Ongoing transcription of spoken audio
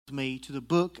me to the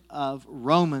book of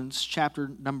Romans,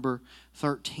 chapter number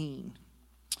 13.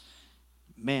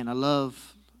 Man, I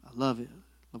love it.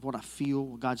 I love what I feel,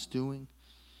 what God's doing.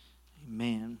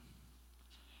 Amen.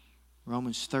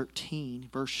 Romans 13,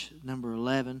 verse number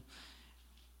 11.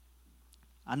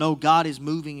 I know God is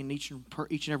moving in each and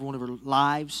every one of our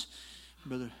lives.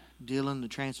 Brother Dylan, the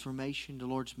transformation the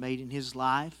Lord's made in his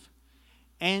life.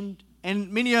 And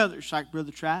many others, like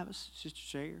Brother Travis, Sister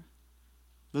Sarah,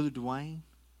 Brother Dwayne,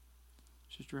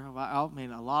 Sister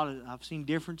I've seen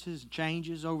differences and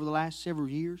changes over the last several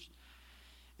years.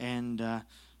 And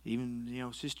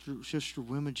even, Sister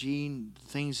Wilma Jean, the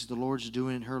things the Lord's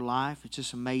doing in her life, it's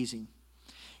just amazing.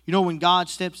 You know, when God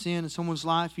steps in someone's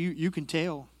life, you can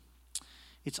tell.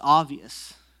 It's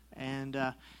obvious. And,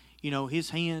 His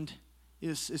hand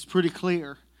is pretty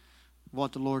clear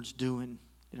what the Lord's doing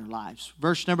in our lives.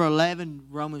 Verse number 11,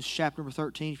 Romans chapter number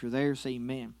 13. If you're there, say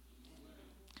amen.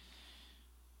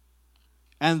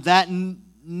 And that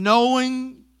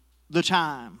knowing the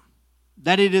time,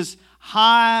 that it is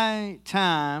high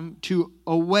time to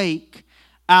awake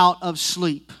out of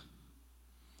sleep.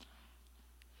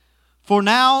 For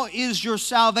now is your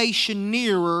salvation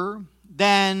nearer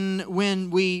than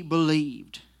when we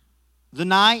believed. The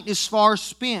night is far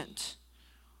spent.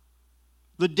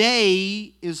 The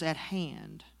day is at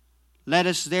hand. Let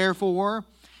us therefore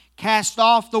cast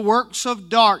off the works of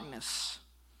darkness,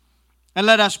 and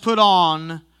let us put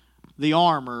on the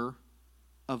armor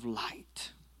of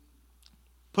light.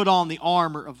 Put on the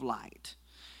armor of light.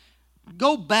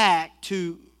 Go back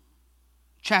to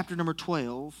chapter number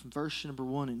 12, verse number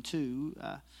 1 and 2.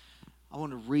 I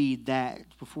want to read that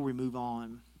before we move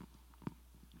on.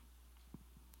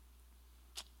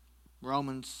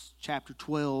 Romans chapter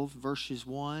 12, verses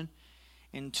 1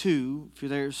 and 2. If you're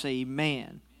there, say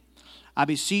amen. I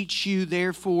beseech you,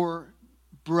 therefore,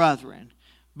 brethren,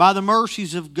 by the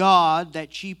mercies of God,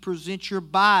 that ye present your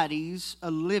bodies a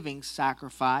living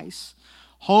sacrifice,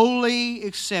 holy,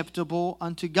 acceptable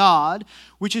unto God,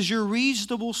 which is your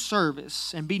reasonable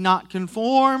service. And be not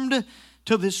conformed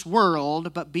to this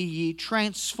world, but be ye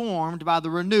transformed by the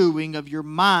renewing of your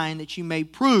mind, that ye may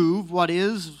prove what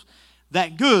is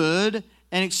that good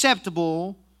and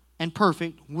acceptable and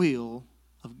perfect will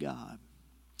of God.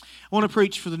 I want to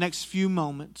preach for the next few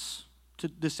moments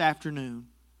this afternoon.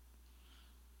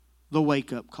 The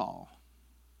wake-up call.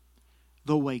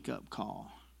 The wake-up call.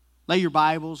 Lay your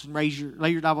Bibles and lay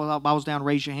your Bibles down and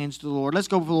raise your hands to the Lord. Let's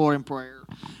go before the Lord in prayer.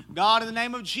 God, in the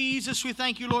name of Jesus, we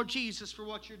thank you, Lord Jesus, for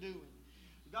what you're doing.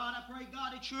 God, I pray,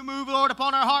 God, that you would move, Lord,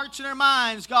 upon our hearts and our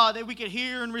minds, God, that we could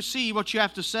hear and receive what you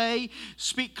have to say.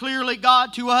 Speak clearly,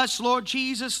 God, to us, Lord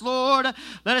Jesus, Lord.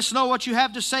 Let us know what you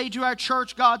have to say to our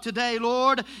church, God, today,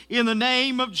 Lord. In the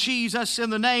name of Jesus, in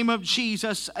the name of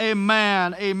Jesus,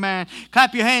 amen, amen.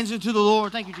 Clap your hands into the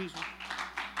Lord. Thank you, Jesus.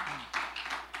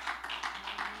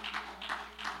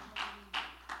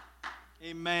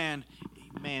 Amen,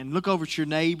 amen. Look over at your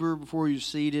neighbor before you're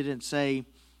seated and say,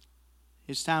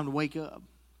 it's time to wake up.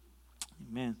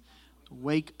 Amen.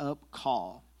 Wake up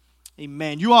call.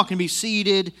 Amen. You all can be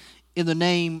seated in the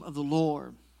name of the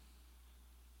Lord.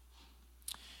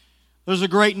 There's a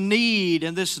great need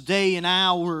in this day and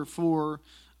hour for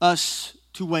us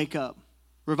to wake up.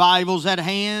 Revival's at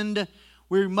hand.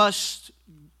 We must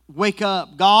wake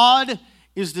up. God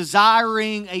is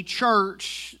desiring a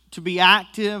church to be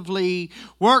actively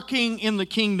working in the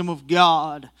kingdom of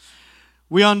God.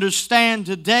 We understand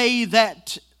today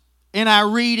that in our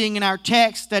reading, in our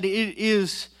text, that it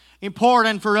is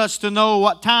important for us to know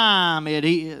what time it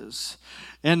is.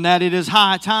 And that it is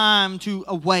high time to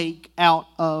awake out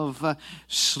of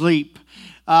sleep.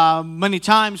 Many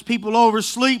times people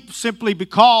oversleep simply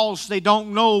because they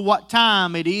don't know what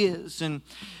time it is.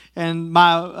 And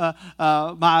my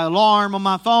alarm on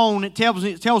my phone, it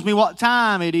tells me what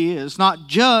time it is. Not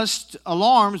just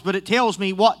alarms, but it tells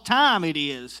me what time it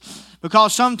is.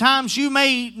 Because sometimes you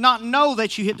may not know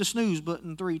that you hit the snooze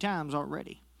button 3 times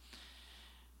already.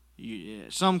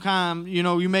 Sometimes,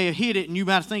 you may have hit it and you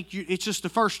might think it's just the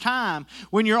first time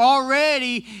when you're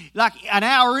already like an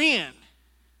hour in.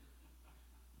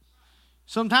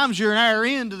 Sometimes you're an hour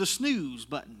into the snooze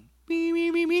button. Beep,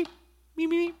 beep, beep, beep, beep,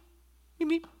 beep, beep,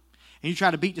 beep. And you try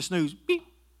to beat the snooze. Beep.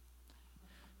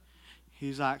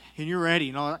 He's like, and you're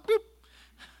ready. Like, beep.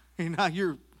 And now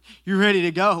you're ready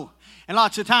to go. And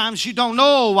lots of times you don't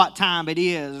know what time it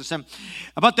is.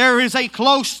 But there is a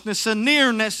closeness, a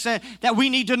nearness that we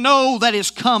need to know that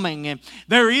is coming. And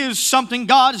there is something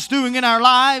God is doing in our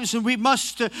lives, and we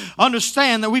must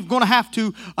understand that we're going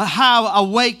to have a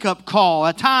wake-up call,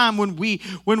 a time when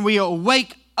we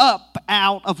awake up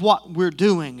out of what we're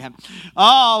doing.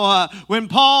 When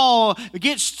Paul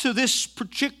gets to this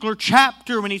particular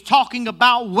chapter, when he's talking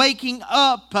about waking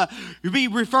up, we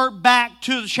refer back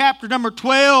to chapter number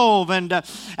 12, and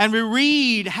we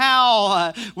read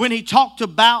how when he talked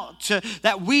about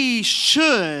that we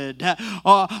should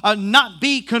not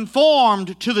be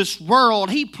conformed to this world,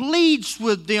 he pleads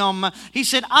with them. He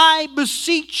said, I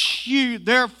beseech you,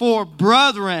 therefore,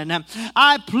 brethren,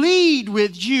 I plead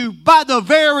with you by the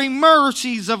very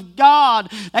mercies of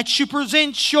God that you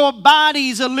present your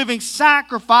bodies a living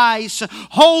sacrifice,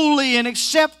 holy and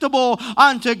acceptable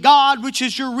unto God, which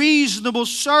is your reasonable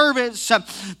service.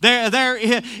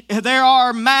 There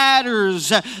are matters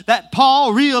that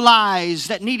Paul realized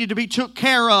that needed to be took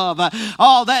care of.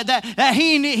 That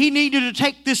he needed to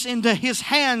take this into his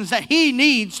hands, that he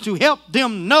needs to help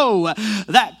them know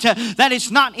that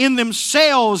it's not in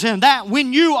themselves, and that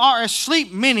when you are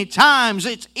asleep many times,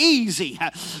 it's easy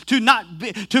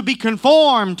to be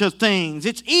conformed to things.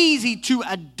 It's easy to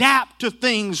adapt to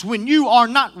things when you are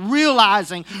not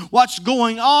realizing what's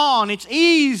going on. It's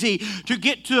easy to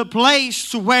get to a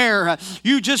place where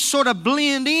you just sort of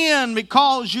blend in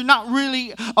because you're not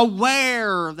really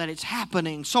aware that it's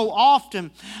happening. So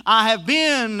often I have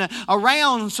been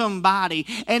around somebody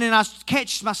and then I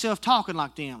catch myself talking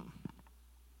like them.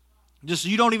 Just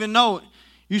you don't even know it.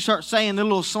 You start saying the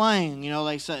little slang,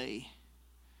 they say.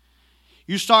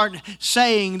 You start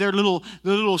saying their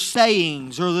little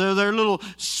sayings or their little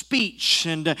speech.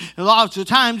 And a lot of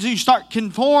times you start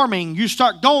conforming. You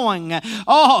start going, the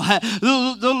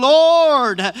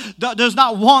Lord does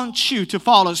not want you to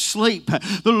fall asleep.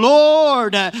 The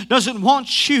Lord doesn't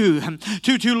want you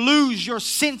to lose your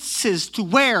senses to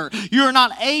where you're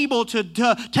not able to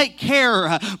take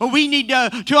care. But we need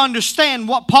to understand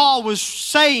what Paul was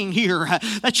saying here,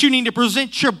 that you need to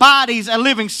present your bodies a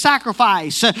living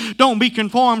sacrifice. Don't be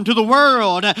conformed to the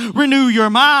world. Renew your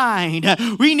mind.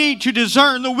 We need to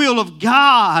discern the will of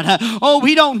God.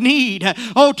 We don't need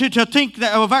to think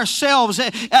of ourselves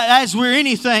as we're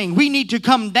anything. We need to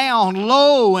come down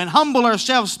low and humble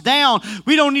ourselves down.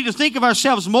 We don't need to think of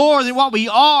ourselves more than what we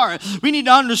are. We need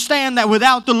to understand that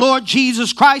without the Lord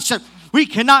Jesus Christ, we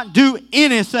cannot do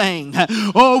anything.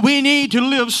 We need to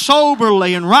live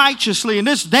soberly and righteously in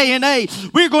this day and age.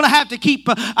 We're going to have to keep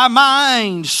our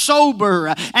minds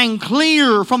sober and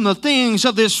clear from the things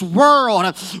of this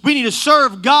world. We need to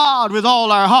serve God with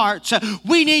all our hearts.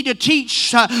 We need to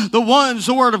teach the ones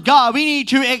the Word of God. We need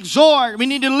to exhort. We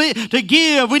need to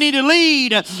give. We need to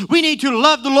lead. We need to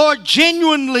love the Lord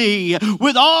genuinely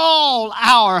with all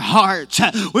our hearts,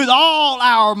 with all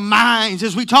our minds.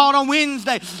 As we taught on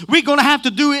Wednesday, we're going to have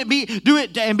to do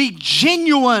it and be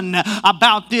genuine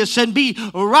about this and be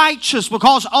righteous,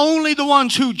 because only the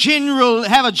ones who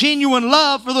have a genuine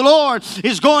love for the Lord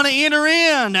is going to enter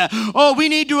in. We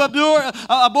need to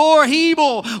abhor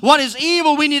evil. What is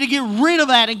evil? We need to get rid of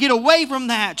that and get away from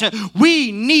that.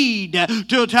 We need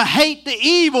to hate the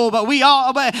evil, but we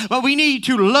need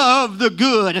to love the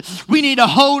good. We need to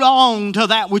hold on to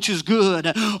that which is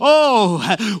good.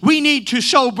 We need to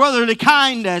show brotherly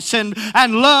kindness and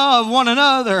love one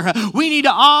another. We need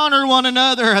to honor one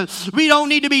another. We don't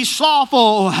need to be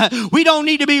slothful. We don't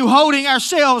need to be holding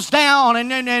ourselves down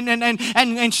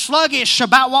and sluggish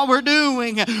about what we're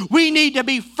doing. We need to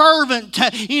be fervent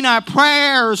in our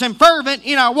prayers and fervent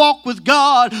in our walk with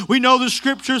God. We know the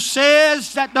scripture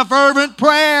says that the fervent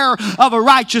prayer of a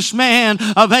righteous man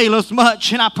availeth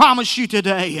much. And I promise you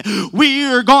today, we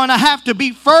are going to have to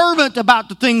be fervent about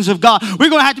the things of God. We're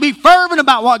going to have to be fervent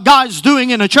about what God's doing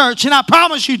in the church. And I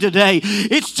promise you today,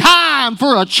 it's time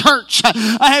for a church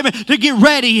to get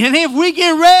ready. And if we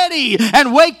get ready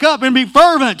and wake up and be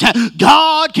fervent,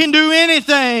 God can do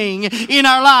anything in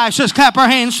our lives. Just clap our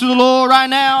hands to the Lord right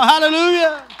now.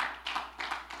 Hallelujah.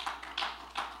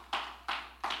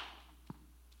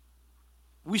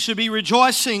 We should be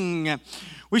rejoicing.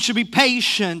 We should be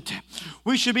patient.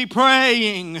 We should be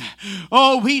praying.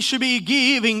 We should be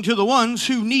giving to the ones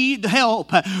who need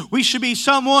help. We should be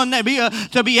someone that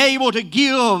to be able to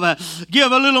give a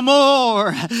little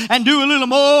more and do a little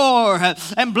more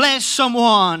and bless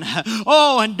someone.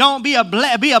 And don't be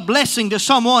a blessing to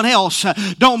someone else.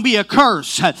 Don't be a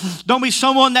curse. Don't be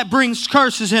someone that brings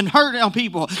curses and hurt on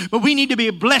people. But we need to be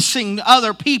a blessing to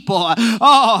other people.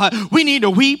 We need to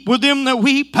weep with them that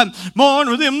weep, mourn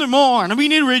with them that mourn. We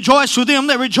need to rejoice with them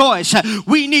that rejoice.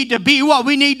 We need to be what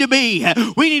we need to be.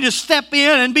 We need to step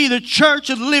in and be the church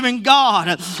of the living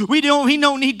God. We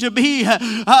don't need to be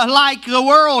like the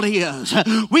world is.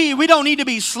 We don't need to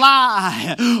be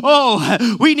sly.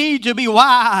 Oh, we need to be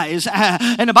wise.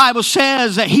 And the Bible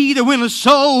says that he that winneth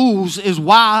souls is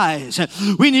wise.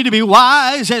 We need to be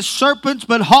wise as serpents,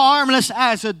 but harmless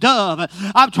as a dove.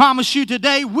 I promise you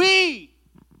today, we,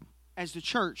 as the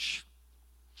church,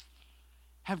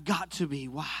 have got to be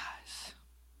wise.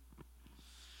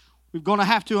 We're going to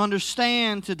have to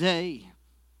understand today.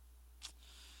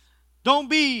 Don't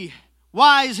be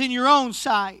wise in your own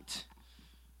sight.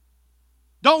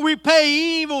 Don't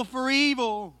repay evil for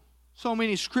evil. So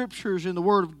many scriptures in the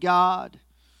Word of God.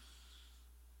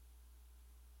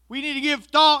 We need to give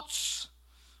thoughts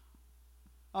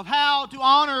of how to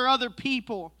honor other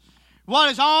people.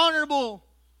 What is honorable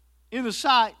in the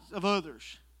sight of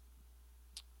others.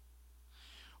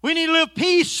 We need to live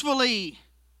peacefully,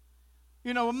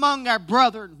 among our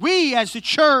brethren. We as the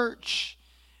church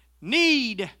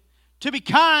need to be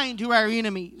kind to our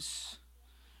enemies.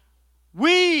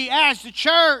 We as the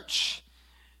church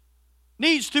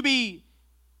needs to be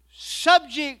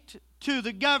subject to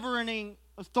the governing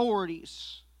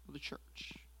authorities of the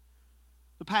church.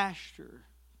 The pastor,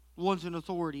 the ones in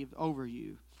authority over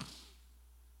you.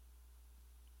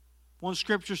 One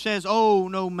scripture says, "Owe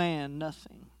no man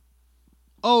nothing.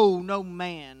 Owe no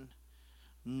man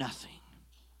nothing."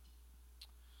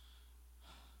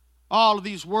 All of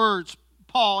these words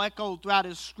Paul echoed throughout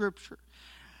his scripture.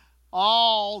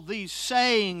 All these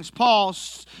sayings Paul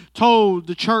told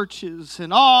the churches,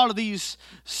 and all of these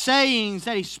sayings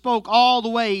that he spoke all the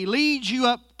way leads you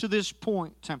up to this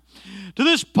point. To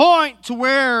this point to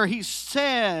where he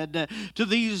said to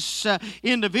these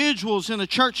individuals in the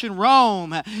church in Rome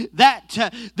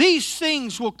that these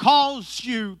things will cause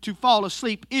you to fall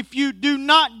asleep. If you do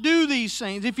not do these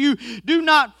things, if you do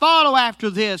not follow after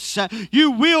this,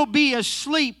 you will be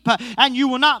asleep and you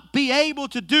will not be able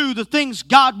to do the things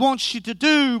God wants you to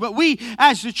do. But we,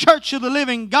 as the church of the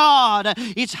living God,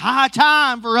 it's high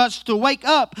time for us to wake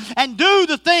up and do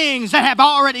the things that have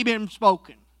already been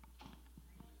spoken.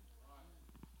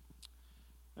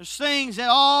 There's things that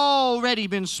have already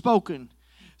been spoken.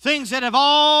 Things that have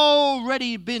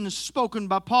already been spoken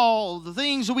by Paul. The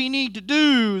things that we need to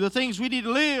do. The things we need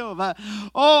to live.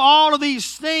 All of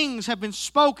these things have been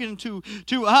spoken to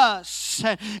us.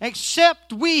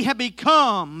 Except we have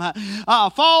become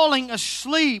falling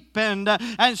asleep. And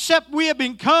except we have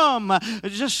become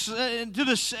just into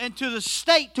the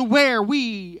state to where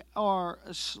we are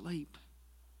asleep.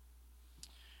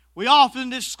 We often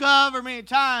discover many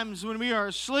times when we are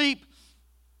asleep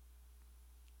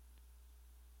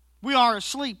with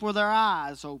our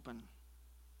eyes open.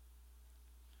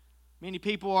 Many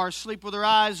people are asleep with their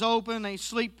eyes open.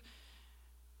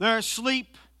 They're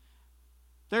asleep.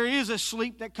 There is a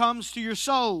sleep that comes to your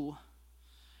soul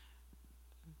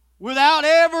without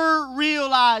ever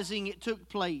realizing it took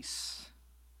place.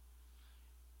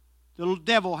 The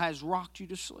devil has rocked you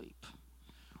to sleep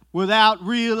without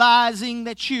realizing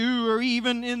that you are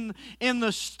even in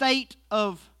the state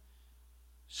of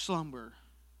slumber.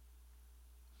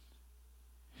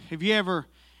 Have you ever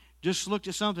just looked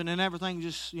at something and everything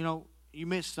just, you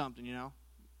missed something,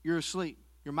 You're asleep.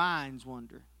 Your mind's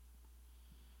wandering.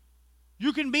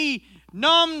 You can be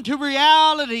numb to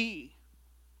reality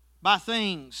by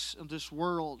things of this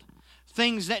world.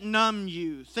 Things that numb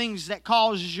you. Things that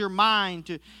causes your mind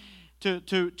to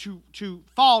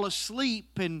fall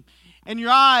asleep and your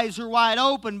eyes are wide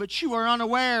open, but you are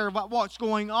unaware of what's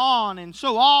going on. And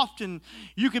so often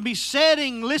you can be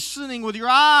listening with your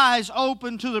eyes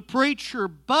open to the preacher,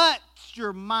 but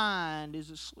your mind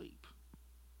is asleep.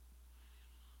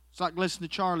 It's like listening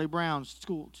to Charlie Brown's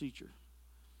school teacher.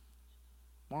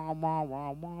 And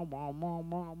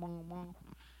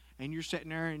you're sitting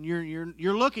there and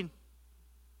you're looking.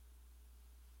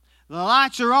 The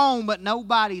lights are on, but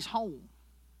nobody's home.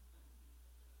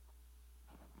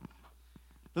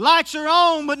 The lights are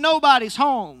on, but nobody's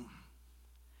home.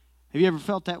 Have you ever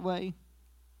felt that way?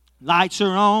 Lights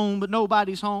are on, but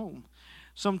nobody's home.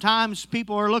 Sometimes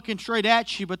people are looking straight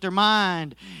at you, but their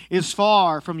mind is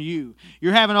far from you.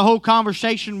 You're having a whole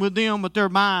conversation with them, but their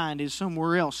mind is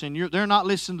somewhere else, and they're not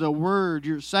listening to the word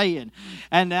you're saying.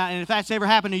 And if that's ever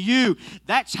happened to you,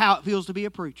 that's how it feels to be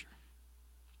a preacher.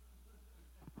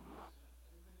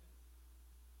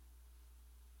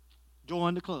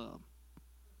 Join the club.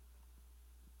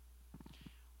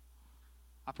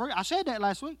 I said that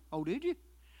last week. Oh, did you?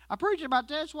 I preached about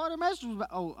that. That's what the message was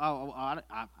about.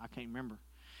 I can't remember.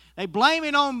 They blame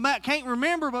it on can't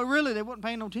remember, but really they wasn't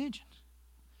paying no attention.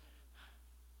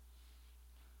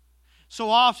 So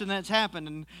often that's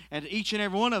happened at each and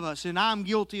every one of us, and I'm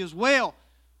guilty as well.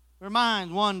 Our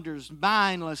mind wanders,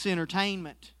 mindless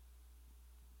entertainment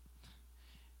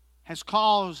has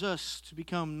caused us to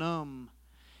become numb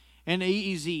and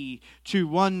easy to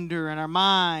wonder, and our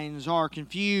minds are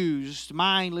confused.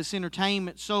 Mindless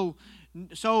entertainment so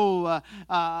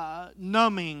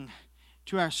numbing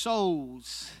to our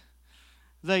souls.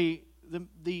 The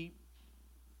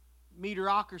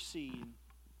mediocrity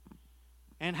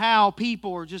and how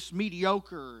people are just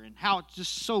mediocre and how it's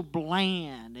just so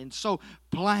bland and so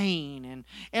plain and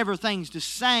everything's the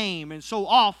same. And so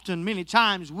often, many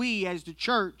times, we as the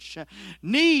church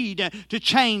need to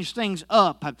change things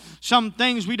up. Some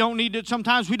things we don't need to,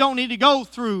 sometimes we don't need to go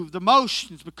through the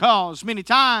motions, because many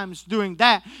times doing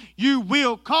that, you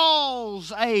will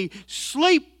cause a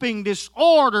sleeping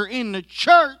disorder in the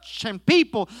church, and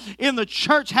people in the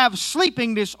church have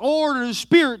sleeping disorders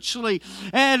spiritually.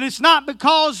 And it's not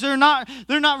because they're not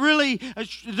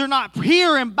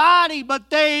here in body, but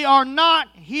they are not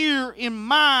here in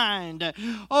mind.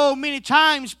 Oh, many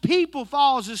times people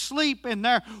fall asleep in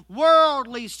their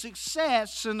worldly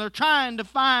success, and they're trying to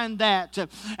find that,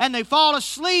 and they fall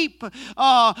asleep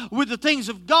with the things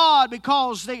of God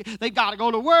because they got to go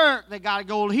to work, they got to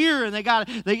go here, and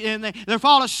they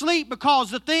fall asleep because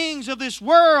the things of this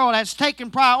world has taken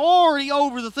priority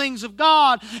over the things of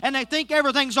God, and they think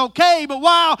everything's okay. But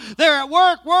while they're at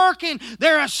work working,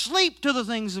 they're asleep to the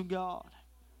things of God.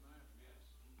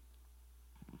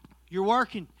 You're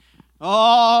working.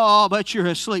 Oh, but you're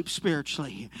asleep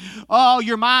spiritually. Oh,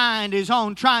 your mind is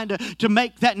on trying to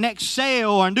make that next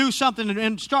sale and do something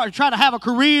and try to have a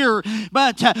career.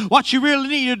 But what you really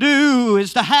need to do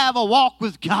is to have a walk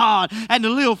with God and to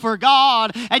live for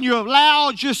God. And you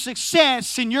allowed your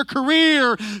success in your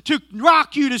career to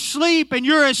rock you to sleep. And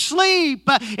you're asleep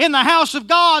in the house of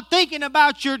God thinking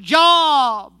about your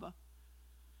job.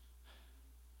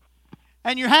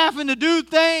 And you're having to do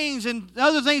things, and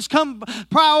other things come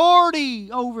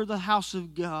priority over the house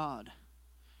of God.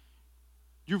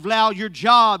 You've allowed your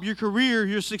job, your career,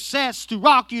 your success to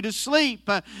rock you to sleep.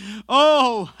 You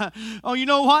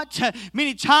know what?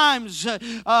 Many times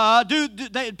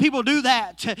people do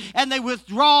that, and they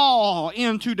withdraw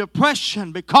into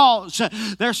depression because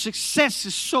their success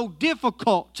is so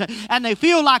difficult, and they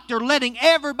feel like they're letting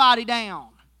everybody down.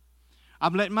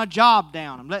 I'm letting my job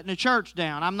down. I'm letting the church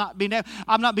down. I'm not being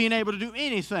able to do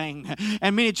anything.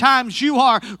 And many times you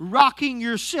are rocking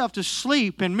yourself to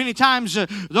sleep. And many times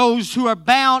those who are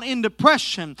bound in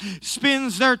depression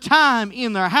spends their time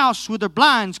in their house with their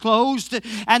blinds closed,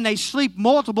 and they sleep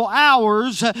multiple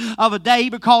hours of a day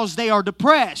because they are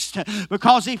depressed,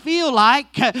 because they feel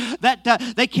like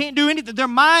that they can't do anything. Their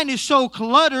mind is so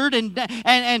cluttered and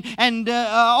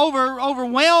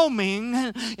overwhelming,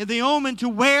 the omen to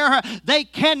where they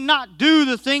cannot do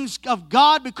the things of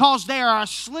God because they are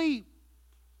asleep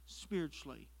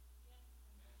spiritually.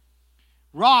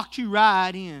 Rocked you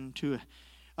right into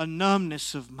a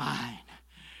numbness of mind,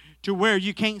 to where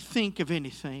you can't think of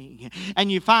anything,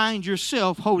 and you find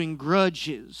yourself holding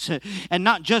grudges, and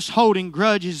not just holding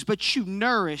grudges, but you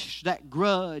nourish that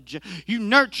grudge, you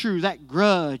nurture that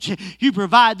grudge, you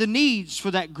provide the needs for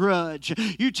that grudge.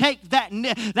 You take that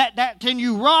and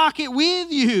you rock it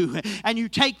with you, and you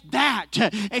take that,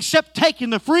 except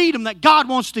taking the freedom that God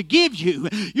wants to give you.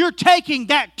 You're taking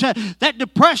that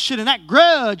depression and that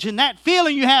grudge and that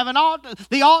feeling you have and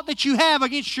the ought that you have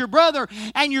against your brother,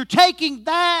 and you're taking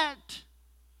that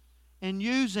and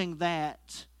using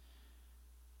that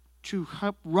to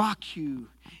help rock you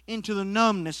into the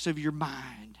numbness of your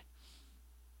mind.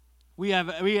 We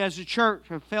as a church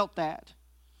have felt that.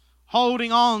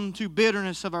 Holding on to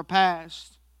bitterness of our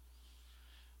past.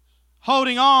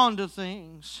 Holding on to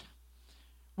things.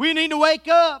 We need to wake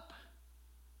up.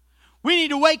 We need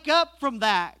to wake up from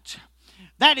that.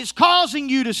 That is causing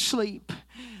you to sleep.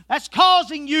 That's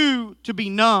causing you to be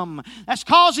numb. That's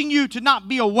causing you to not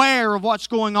be aware of what's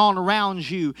going on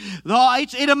around you.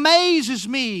 It amazes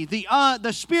me,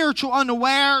 the spiritual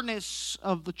unawareness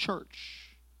of the church.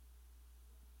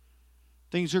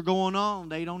 Things are going on,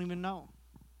 they don't even know.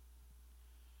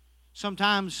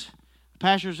 Sometimes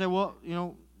pastors say, well,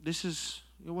 this is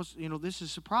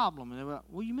a problem. And they're like,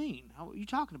 what do you mean? What are you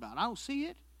talking about? I don't see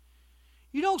it.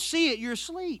 You don't see it, you're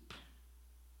asleep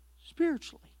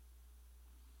spiritually.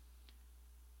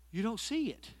 You don't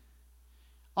see it.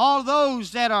 All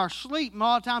those that are asleep, a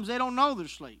lot of times they don't know they're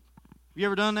asleep. Have you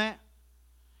ever done that?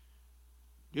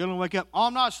 You don't wake up, oh,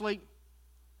 I'm not asleep.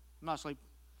 I'm not asleep.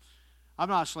 I'm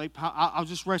not asleep. I was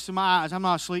just resting my eyes. I'm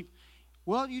not asleep.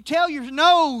 Well, you tell your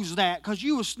nose that because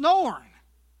you were snoring.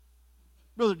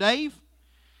 Brother Dave.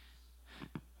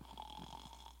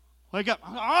 Wake up.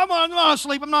 I'm not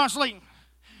asleep. I'm not asleep.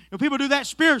 People do that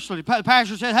spiritually. The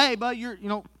pastor said, "Hey, bud, there's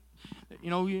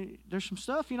some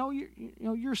stuff.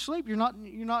 You're asleep. You're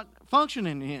not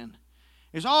functioning in."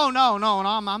 It's no,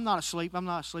 I'm not asleep. I'm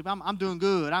not asleep. I'm doing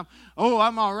good. I'm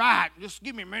all right. Just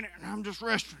give me a minute. I'm just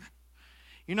resting.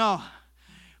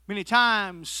 Many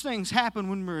times things happen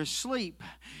when we're asleep.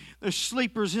 There's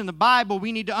sleepers in the Bible.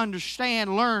 We need to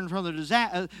understand, learn from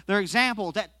their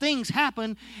example that things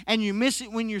happen and you miss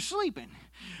it when you're sleeping.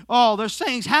 Oh, there's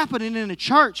things happening in the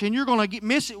church and you're going to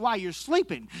miss it while you're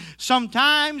sleeping.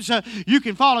 Sometimes you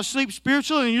can fall asleep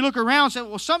spiritually and you look around and say,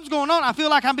 well, something's going on. I feel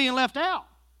like I'm being left out.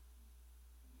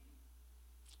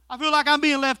 I feel like I'm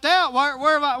being left out.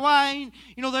 Why?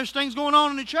 There's things going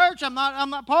on in the church. I'm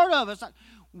not part of it. It's like,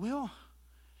 well,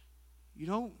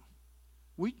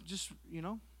 we just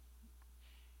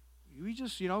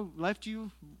left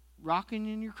you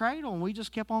rocking in your cradle and we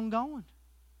just kept on going.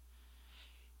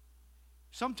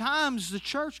 Sometimes the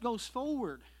church goes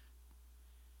forward.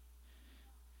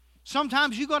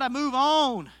 Sometimes you got to move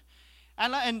on.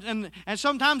 And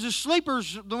sometimes the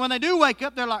sleepers, when they do wake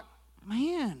up, they're like,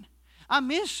 man, I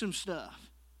missed some stuff.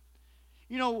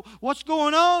 What's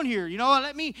going on here?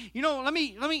 Let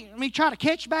me try to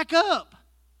catch back up.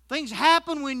 Things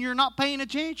happen when you're not paying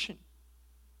attention.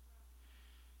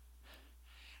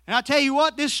 And I tell you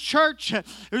what, this church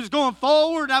is going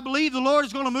forward. I believe the Lord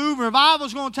is going to move. Revival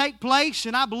is going to take place.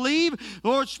 And I believe the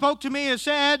Lord spoke to me and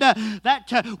said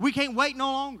that we can't wait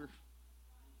no longer.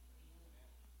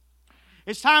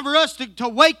 It's time for us to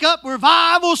wake up.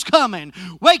 Revival's coming.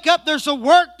 Wake up. There's some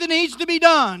work that needs to be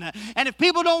done. And if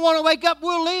people don't want to wake up,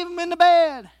 we'll leave them in the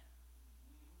bed.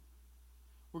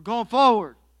 We're going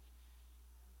forward.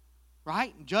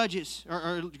 Right? Judges,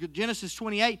 or Genesis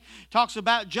 28 talks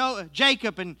about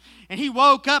Jacob, and he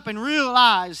woke up and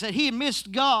realized that he had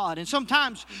missed God. And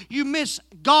sometimes you miss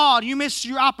God, you miss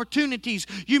your opportunities,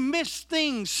 you miss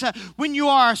things when you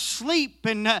are asleep.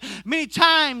 And many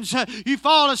times you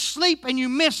fall asleep and you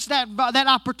miss that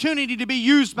opportunity to be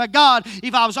used by God.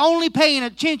 If I was only paying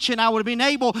attention, I would have been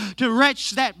able to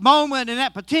reach that moment and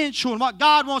that potential and what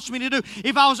God wants me to do.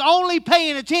 If I was only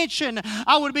paying attention,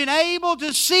 I would have been able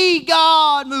to see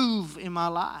God move in my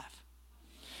life.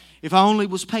 If I only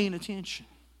was paying attention.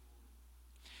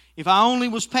 If I only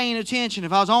was paying attention.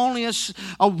 If I was only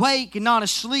awake and not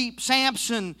asleep.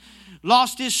 Samson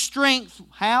lost his strength.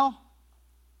 How?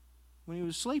 When he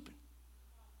was sleeping.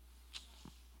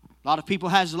 A lot of people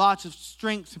has lots of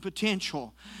strength and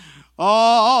potential.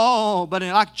 But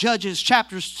like Judges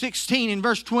chapter 16 and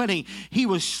verse 20, he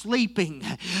was sleeping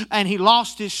and he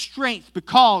lost his strength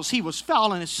because he was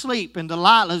falling asleep in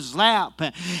Delilah's lap.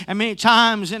 And many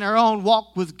times in our own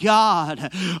walk with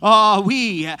God,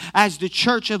 we as the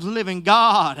church of the living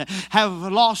God have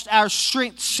lost our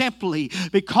strength simply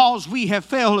because we have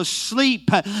fell asleep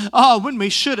when we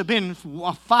should have been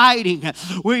fighting.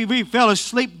 We fell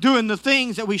asleep doing the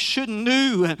things that we shouldn't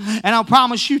do. And I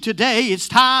promise you today it's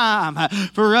time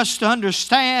for us to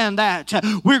understand that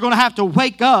we're going to have to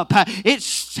wake up.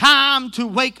 It's time to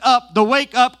wake up, the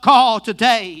wake up call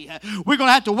today. We're going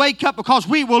to have to wake up because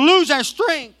we will lose our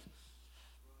strength.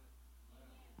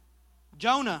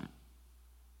 Jonah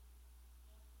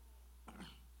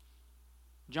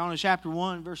chapter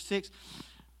 1 verse 6,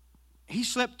 he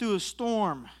slept through a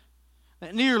storm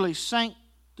that nearly sank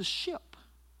the ship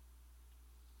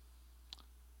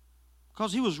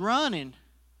because he was running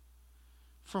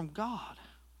from God.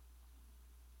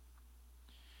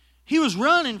 He was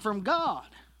running from God.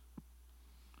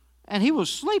 And he was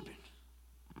sleeping.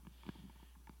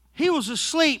 He was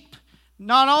asleep,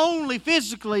 not only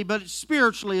physically, but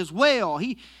spiritually as well.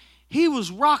 He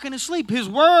was rocking asleep. His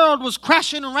world was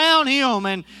crashing around him.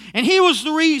 And he was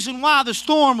the reason why the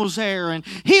storm was there. And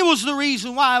he was the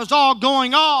reason why it was all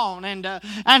going on.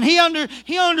 And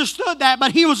he understood that.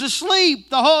 But he was asleep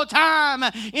the whole time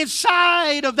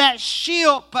inside of that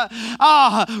ship.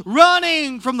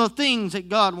 Running from the things that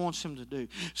God wants him to do.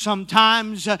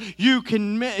 Sometimes you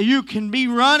can be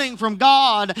running from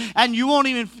God. And you won't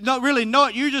even really know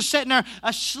it. You're just sitting there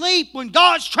asleep when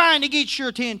God's trying to get your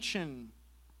attention.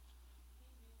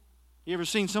 You ever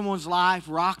seen someone's life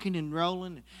rocking and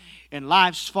rolling and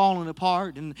life's falling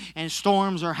apart and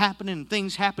storms are happening and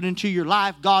things happening to your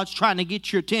life? God's trying to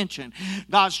get your attention.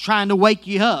 God's trying to wake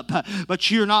you up. But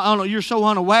you're so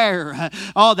unaware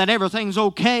that everything's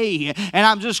okay and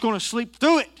I'm just going to sleep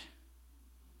through it.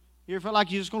 You ever feel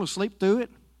like you're just going to sleep through it?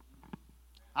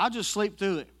 I'll just sleep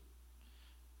through it.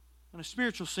 In a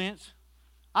spiritual sense,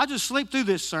 I'll just sleep through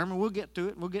this sermon. We'll get through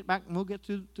it. We'll get back and we'll get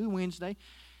through Wednesday.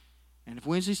 And if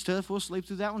Wednesday's tough, we'll sleep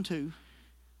through that one too.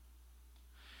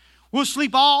 We'll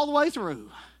sleep all the way through.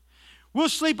 We'll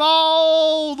sleep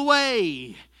all the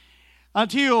way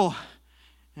until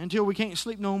we can't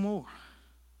sleep no more.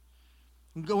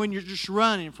 When you're just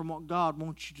running from what God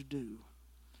wants you to do.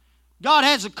 God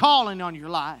has a calling on your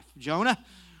life, Jonah.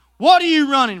 What are you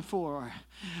running for?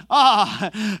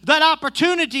 That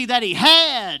opportunity that he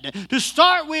had to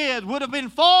start with would have been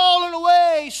falling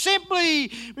away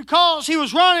simply because he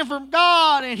was running from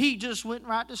God and he just went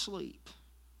right to sleep.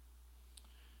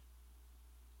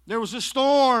 There was a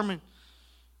storm in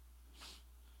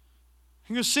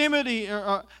Yosemite,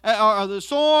 or the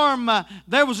storm.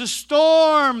 There was a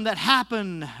storm that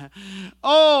happened.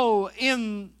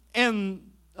 In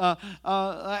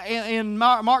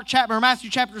Matthew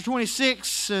chapter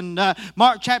 26 and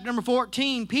Mark chapter number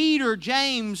 14, Peter,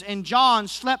 James, and John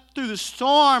slept through the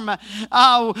storm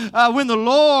when the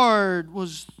Lord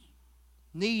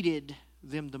needed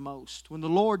them the most. When the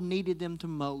Lord needed them the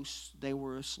most, they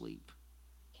were asleep.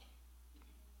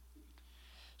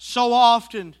 So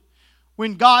often,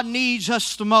 when God needs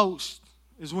us the most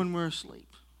is when we're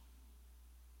asleep.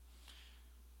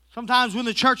 Sometimes when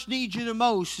the church needs you the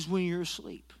most is when you're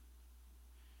asleep.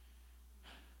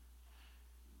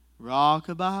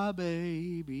 Rock-a-bye,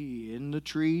 baby, in the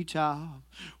treetop.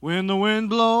 When the wind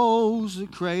blows, the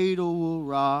cradle will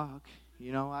rock.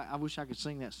 You know, I wish I could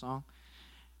sing that song.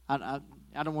 I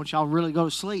don't want y'all to really go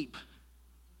to sleep.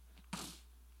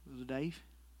 Brother Dave.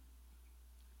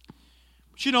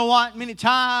 But you know what? Many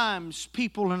times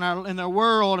people in our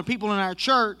world and people in our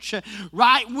church,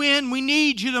 right when we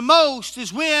need you the most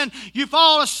is when you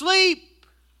fall asleep.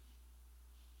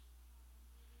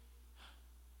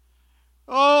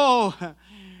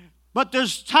 But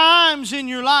there's times in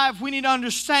your life we need to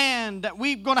understand that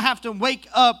we're going to have to wake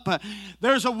up.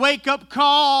 There's a wake-up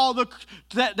call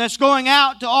that's going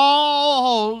out to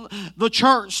all the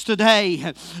church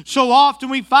today. So often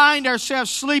we find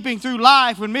ourselves sleeping through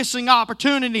life and missing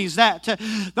opportunities that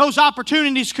those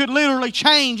opportunities could literally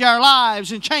change our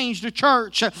lives and change the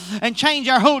church and change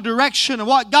our whole direction of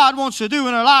what God wants to do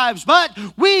in our lives. But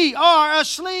we are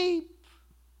asleep.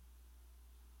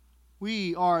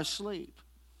 We are asleep.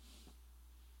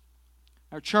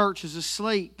 Our church is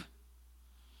asleep.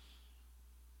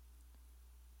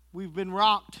 We've been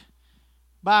rocked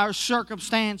by our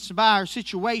circumstance, by our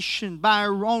situation, by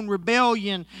our own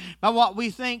rebellion, by what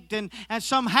we think, and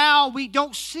somehow we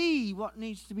don't see what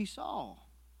needs to be saw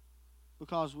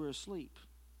because we're asleep.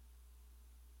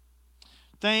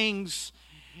 Things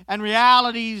and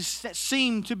realities that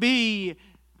seem to be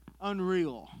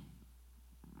unreal.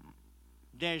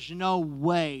 There's no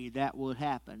way that would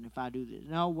happen if I do this.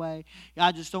 No way.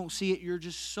 I just don't see it. You're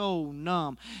just so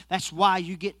numb. That's why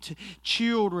you get to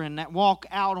children that walk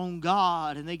out on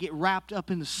God and they get wrapped up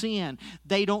in the sin.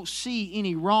 They don't see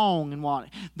any wrong in what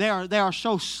they are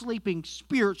so sleeping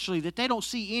spiritually that they don't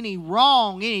see any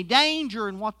wrong, any danger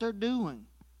in what they're doing.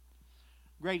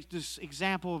 Greatest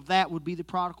example of that would be the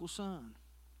prodigal son.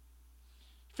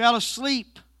 Fell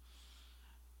asleep.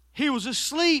 He was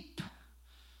asleep.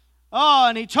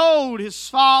 And he told his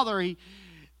father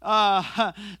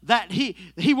that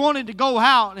he wanted to go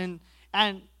out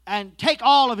and take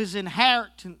all of his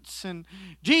inheritance. And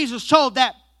Jesus told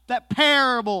that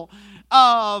parable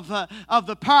of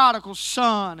the prodigal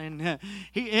son.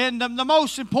 And the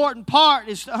most important part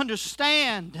is to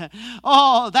understand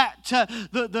that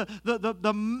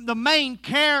the main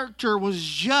character was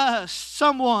just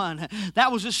someone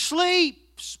that was asleep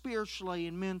spiritually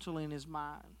and mentally in his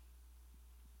mind.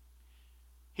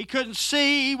 He couldn't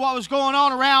see what was going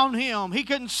on around him. He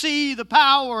couldn't see the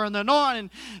power and the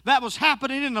anointing that was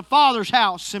happening in the Father's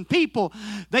house. And people,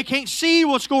 they can't see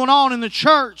what's going on in the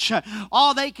church.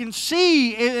 All they can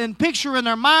see and picture in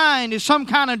their mind is some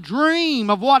kind of dream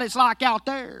of what it's like out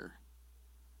there.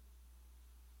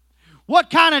 What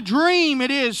kind of dream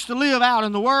it is to live out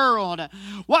in the world.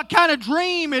 What kind of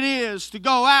dream it is to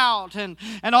go out. And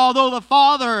although the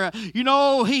Father,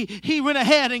 he went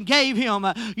ahead and gave him,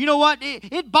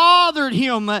 it bothered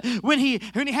him when he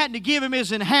had to give him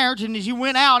his inheritance. He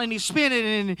went out and he spent it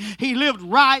and he lived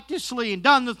righteously and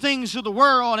done the things of the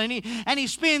world. And he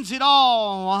spends it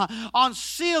all on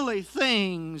silly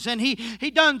things. And he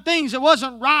done things that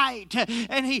wasn't right.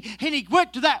 And he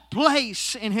went to that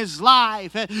place in his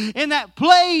life. In that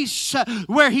place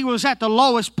where he was at the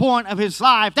lowest point of his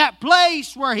life, that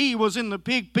place where he was in the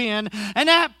pig pen, and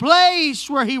that place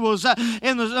where he was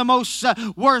in the most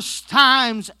worst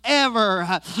times ever.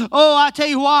 I tell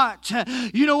you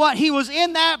what, he was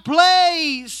in that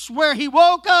place where he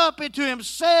woke up into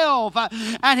himself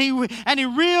and he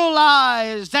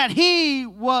realized that he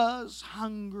was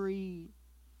hungry.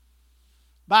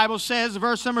 Bible says,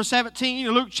 verse number 17,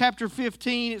 Luke chapter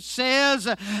 15, it says,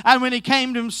 and when he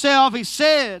came to himself, he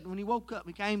said, when he woke up,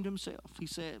 he came to himself, he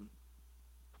said,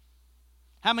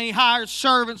 how many hired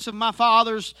servants of my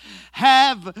father's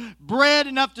have bread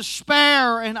enough to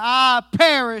spare, and I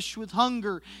perish with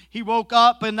hunger? He woke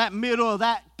up in that middle of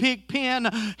that pig pen.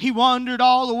 He wandered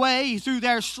all the way through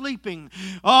there sleeping.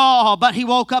 Oh, but he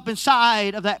woke up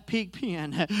inside of that pig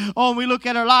pen. Oh, when we look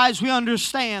at our lives, we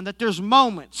understand that there's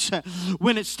moments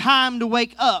when it's time to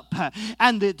wake up.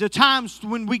 And the times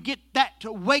when we get that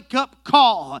wake-up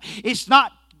call, it's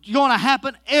not going to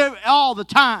happen all the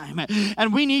time,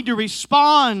 and we need to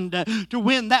respond to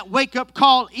when that wake-up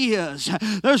call is.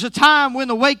 There's a time when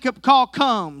the wake-up call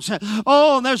comes.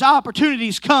 Oh, and there's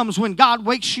opportunities comes when God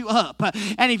wakes you up,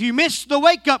 and if you miss the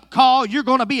wake-up call, you're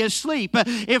going to be asleep.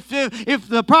 If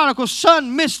the prodigal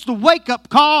son missed the wake-up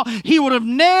call, he would have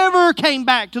never came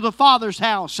back to the Father's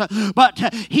house, but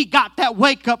he got that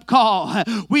wake-up call.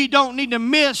 We don't need to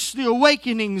miss the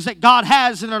awakenings that God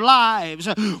has in our lives.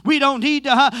 We don't need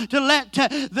to let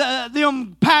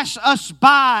them pass us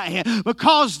by,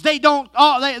 because they don't.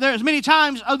 There's many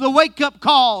times the wake-up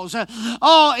calls.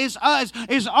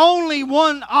 Is only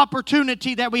one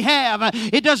opportunity that we have.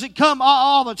 It doesn't come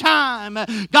all the time.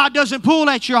 God doesn't pull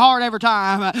at your heart every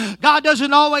time. God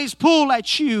doesn't always pull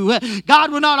at you.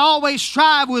 God will not always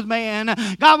strive with man.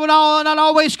 God will not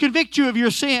always convict you of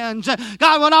your sins.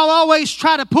 God will not always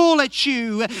try to pull at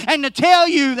you and to tell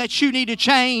you that you need to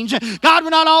change. God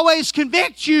will not always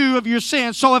convict you of your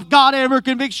sins. So if God ever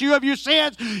convicts you of your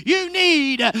sins, you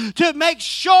need to make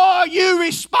sure you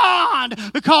respond,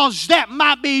 because that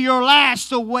might be your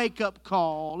last wake-up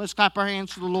call. Let's clap our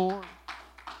hands to the Lord.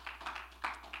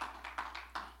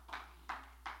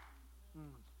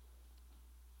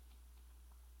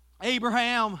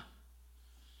 Abraham,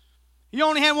 he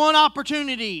only had one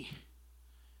opportunity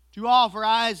to offer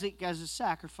Isaac as a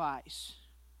sacrifice.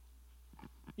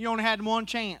 He only had one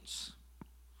chance.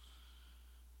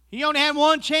 He only had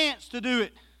one chance to do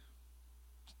it.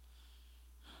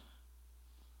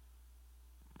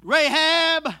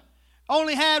 Rahab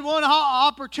only had one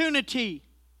opportunity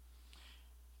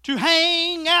to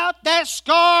hang out that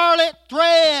scarlet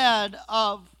thread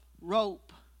of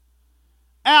rope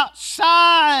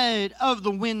outside of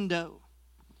the window.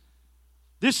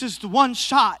 This is the one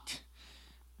shot.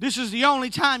 This is the only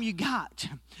time you got.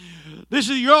 This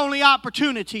is your only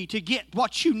opportunity to get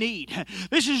what you need.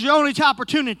 This is your only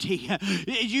opportunity.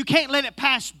 You can't let it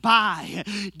pass by.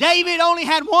 David only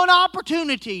had one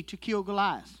opportunity to kill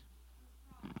Goliath.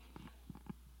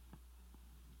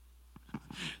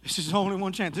 This is only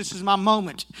one chance. This is my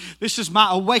moment. This is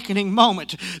my awakening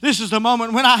moment. This is the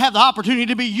moment when I have the opportunity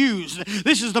to be used.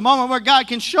 This is the moment where God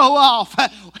can show off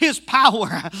His power.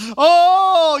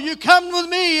 Oh, you come with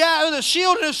me with a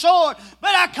shield and a sword,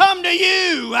 but I come to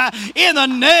you in the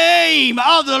name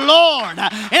of the Lord.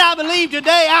 And I believe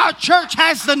today our church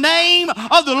has the name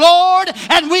of the Lord,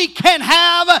 and we can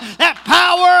have that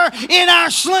power in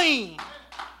our sling.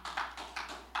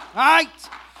 All right?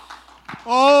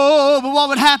 Oh, but what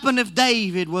would happen if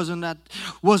David wasn't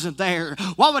there?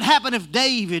 What would happen if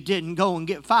David didn't go and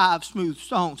get 5 smooth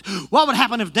stones? What would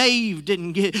happen if David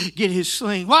didn't get his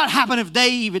sling? What would happen if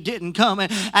David didn't come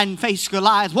and face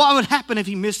Goliath? What would happen if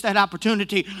he missed that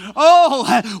opportunity?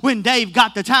 Oh, when Dave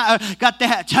got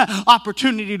that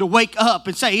opportunity to wake up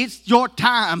and say, it's your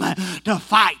time to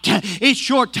fight. It's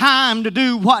your time to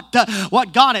do what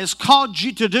God has called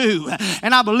you to do.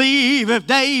 And I believe if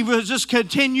Dave was just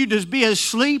continued to be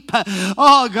asleep,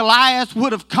 Goliath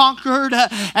would have conquered,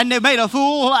 and they made a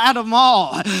fool out of them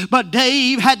all. But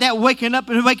Dave had that waking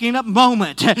up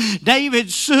moment.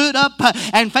 David stood up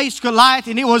and faced Goliath,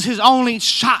 and it was his only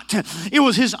shot. It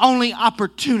was his only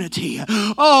opportunity.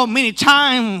 Oh, many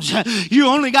times you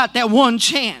only got that one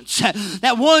chance.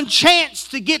 That one chance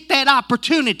to get that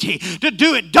opportunity to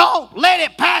do it. Don't let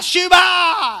it pass you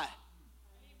by.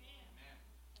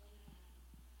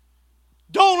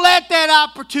 Don't let that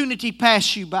opportunity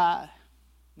pass you by.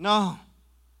 No.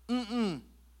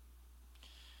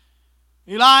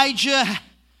 Elijah,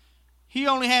 he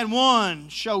only had one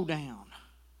showdown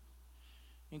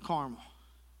in Carmel.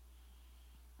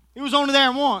 He was only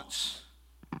there once.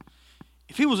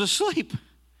 If he was asleep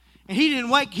and he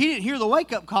didn't hear the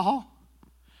wake-up call,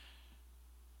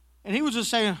 and he was just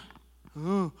saying,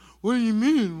 "Oh, what do you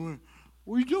mean?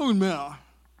 What are you talking about?"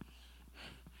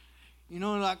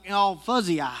 Like all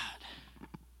fuzzy-eyed.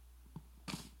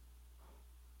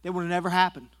 That would have never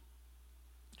happened.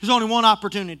 There's only one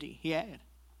opportunity he had.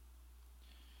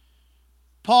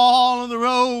 Paul on the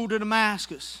road to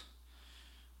Damascus.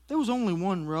 There was only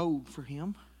one road for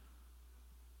him.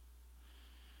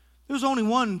 There was only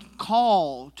one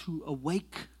call to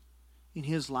awake in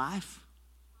his life.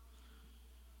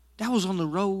 That was on the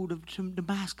road to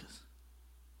Damascus.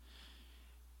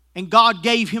 And God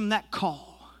gave him that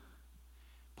call.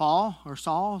 Paul, or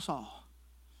Saul, Saul,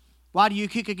 why do you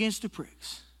kick against the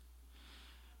pricks?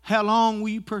 How long will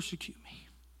you persecute me?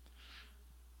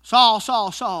 Saul,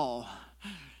 Saul, Saul,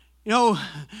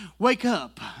 wake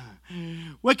up.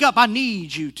 Wake up, I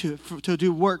need you to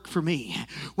do work for me.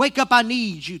 Wake up, I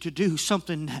need you to do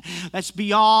something that's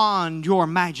beyond your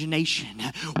imagination.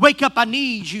 Wake up, I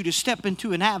need you to step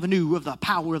into an avenue of the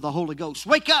power of the Holy Ghost.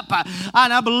 Wake up,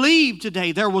 and I believe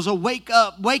today there was a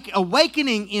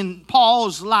awakening in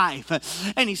Paul's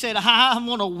life. And he said, I'm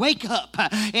going to wake up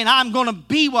and I'm going to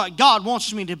be what God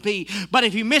wants me to be. But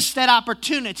if he missed that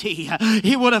opportunity,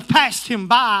 he would have passed him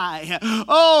by.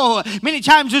 Oh, many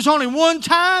times there's only one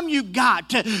time you got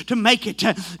to make it.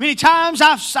 Many times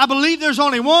I believe there's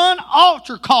only one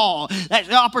altar call. That's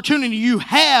the opportunity you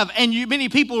have, and many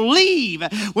people leave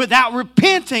without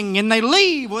repenting, and they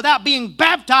leave without being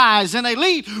baptized, and they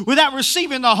leave without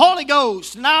receiving the Holy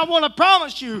Ghost. And I want to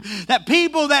promise you that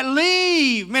people that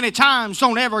leave many times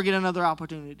don't ever get another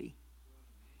opportunity.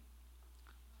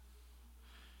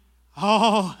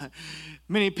 Oh,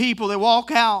 many people that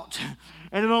walk out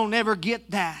and they don't never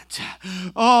get that.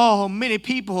 Oh, many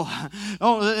people,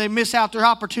 they miss out their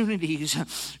opportunities.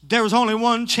 There was only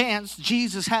one chance.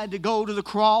 Jesus had to go to the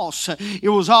cross. It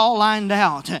was all lined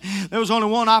out. There was only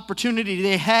one opportunity.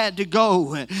 They had to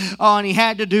go. Oh, and he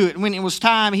had to do it. When it was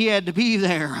time, he had to be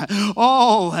there.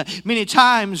 Oh, many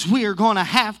times we are going to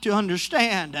have to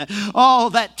understand. Oh,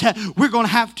 that we're going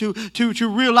to have to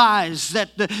realize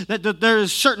that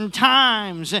there's certain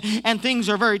times and things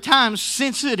are very time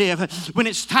sensitive. When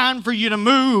it's time for you to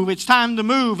move, it's time to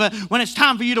move. When it's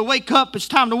time for you to wake up, it's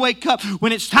time to wake up.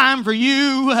 When it's time for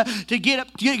you to get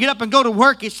up and go to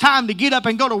work, it's time to get up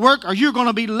and go to work, or you're going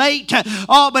to be late.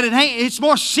 Oh, but it's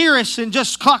more serious than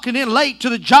just clocking in late to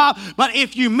the job. But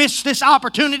if you miss this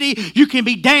opportunity, you can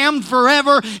be damned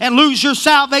forever and lose your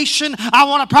salvation. I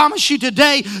want to promise you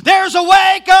today, there's a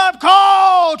wake-up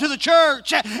call to the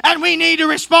church, and we need to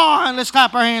respond. Let's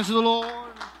clap our hands to the Lord.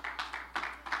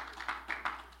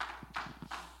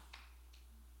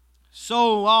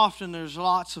 So often there's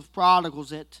lots of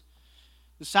prodigals that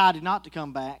decided not to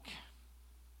come back.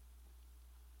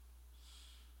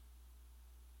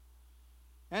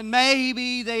 And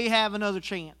maybe they have another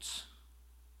chance.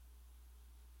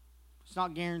 It's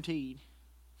not guaranteed.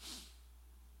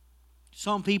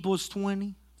 Some people it's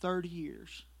 20, 30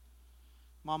 years.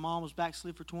 My mom was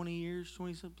backslid for 20 years,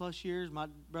 20 plus years. My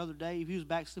brother Dave, he was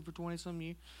backslid for 20 some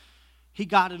years. He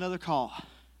got another call.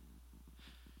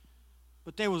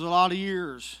 But there was a lot of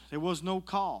years. There was no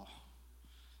call.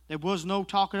 There was no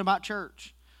talking about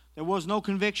church. There was no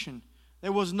conviction.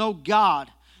 There was no God.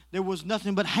 There was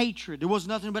nothing but hatred. There was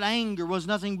nothing but anger. There was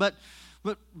nothing but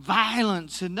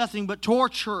violence and nothing but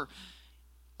torture.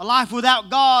 A life without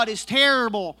God is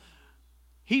terrible.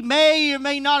 He may or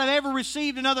may not have ever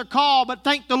received another call, but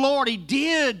thank the Lord he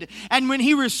did. And when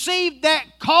he received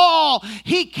that call,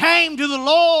 he came to the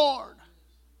Lord.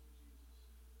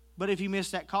 But if he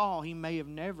missed that call, he may have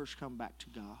never come back to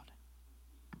God.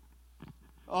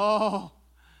 Oh,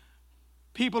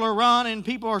 people are running,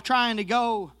 people are trying to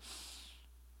go.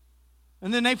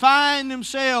 And then they find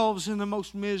themselves in the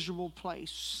most miserable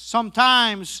place.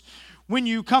 Sometimes when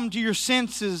you come to your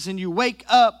senses and you wake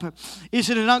up, it's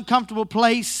in an uncomfortable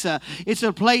place. It's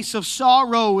a place of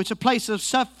sorrow. It's a place of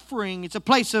suffering. It's a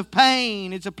place of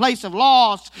pain. It's a place of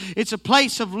loss. It's a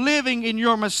place of living in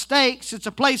your mistakes. It's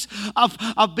a place of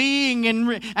being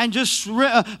and just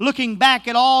looking back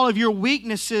at all of your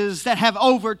weaknesses that have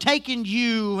overtaken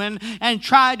you and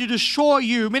tried to destroy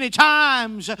you. Many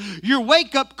times your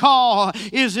wake-up call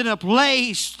is in a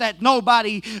place that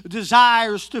nobody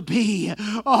desires to be.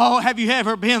 Oh, have you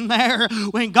ever been there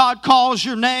when God calls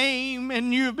your name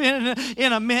and you've been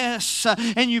in a mess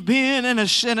and you've been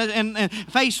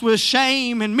faced with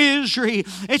shame and misery?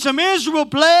 It's a miserable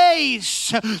place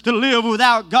to live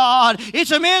without God. It's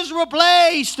a miserable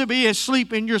place to be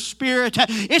asleep in your spirit.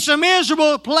 It's a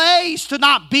miserable place to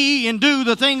not be and do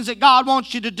the things that God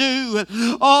wants you to do.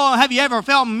 Oh, have you ever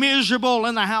felt miserable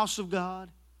in the house of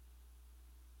God?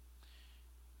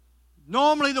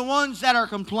 Normally the ones that are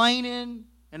complaining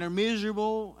and are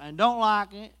miserable and don't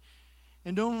like it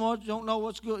and don't know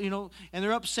what's good, and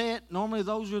they're upset, normally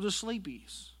those are the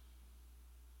sleepies,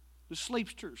 the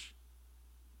sleepsters,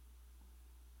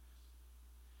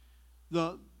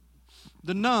 the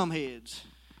numb heads,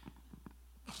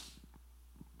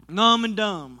 numb and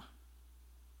dumb.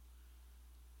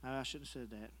 I shouldn't have said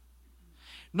that.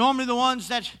 Normally the ones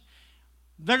that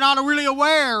They're not really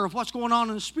aware of what's going on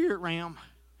in the spirit realm.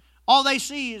 All they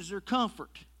see is their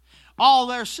comfort. All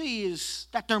they see is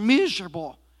that they're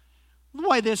miserable. The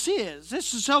way this is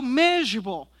so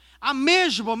miserable. I'm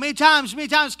miserable. Many times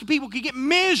people can get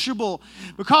miserable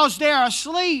because they're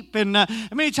asleep. And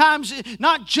many times,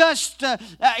 not just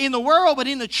in the world, but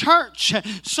in the church,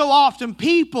 so often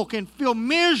people can feel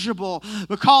miserable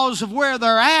because of where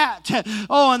they're at.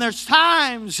 Oh, and there's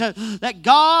times that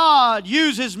God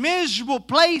uses miserable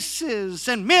places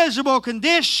and miserable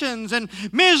conditions and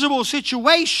miserable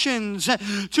situations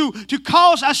to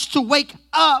cause us to wake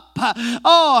up.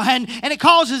 Oh, and it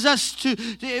causes us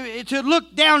to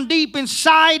look down deep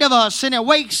inside of us, and it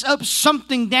wakes up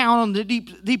something down on the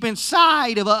deep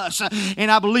inside of us.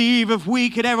 And I believe if we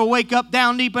could ever wake up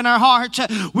down deep in our hearts,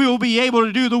 we will be able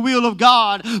to do the will of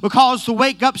God, because to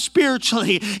wake up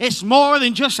spiritually, it's more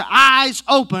than just eyes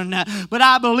open. But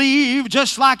I believe,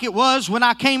 just like it was when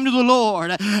I came to the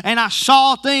Lord and I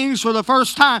saw things for the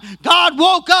first time, God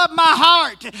woke up my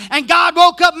heart and God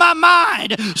woke up my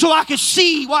mind so I could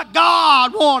see what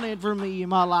God wanted for me in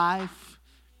my life.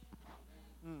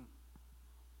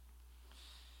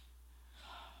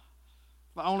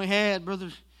 If I only had Brother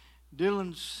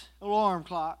Dylan's alarm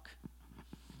clock,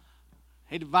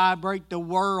 he'd vibrate the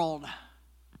world.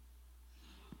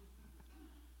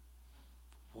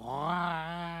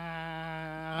 Wow.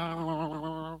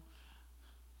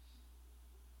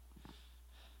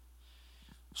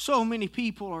 So many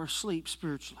people are asleep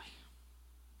spiritually.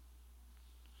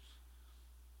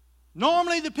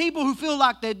 Normally, the people who feel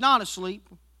like they're not asleep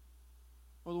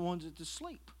are the ones that's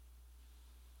asleep.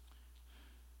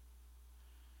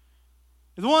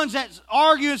 The ones that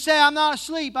argue and say, I'm not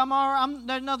asleep,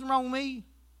 there's nothing wrong with me.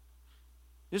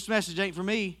 This message ain't for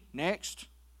me. Next.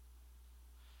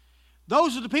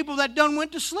 Those are the people that done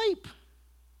went to sleep.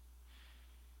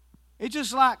 It's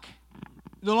just like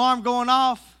the alarm going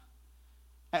off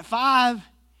at 5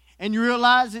 and you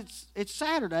realize it's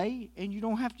Saturday and you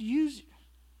don't have to use it.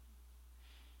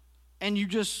 And you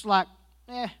just like,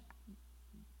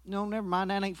 no, never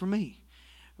mind, that ain't for me.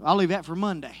 I'll leave that for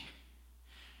Monday.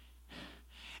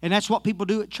 And that's what people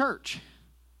do at church.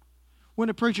 When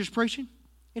the preacher's preaching,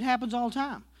 it happens all the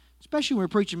time. Especially when we're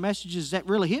preaching messages that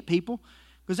really hit people,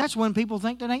 because that's when people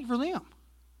think that ain't for them.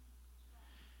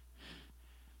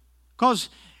 Because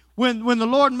when the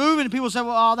Lord moving and people say,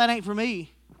 well, that ain't for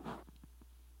me,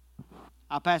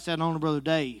 I pass that on to Brother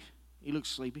Dave. He looks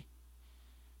sleepy.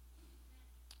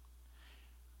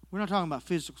 We're not talking about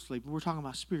physical sleeping. We're talking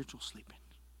about spiritual sleeping.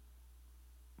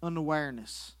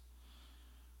 Unawareness.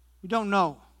 We don't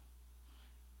know.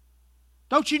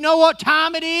 Don't you know what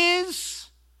time it is?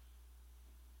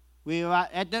 Well,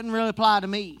 that doesn't really apply to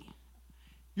me.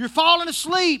 You're falling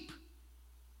asleep.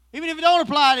 Even if it don't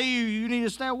apply to you, you need to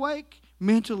stay awake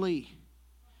mentally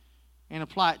and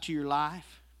apply it to your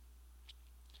life.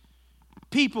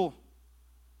 People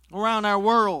around our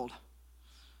world,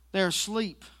 they're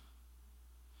asleep.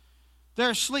 They're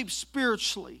asleep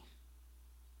spiritually.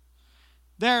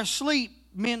 They're asleep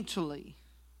mentally.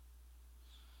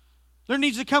 There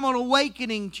needs to come an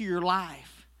awakening to your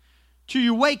life. Till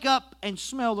you wake up and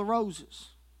smell the roses.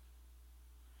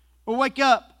 Or wake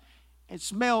up and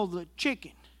smell the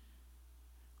chicken.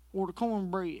 Or the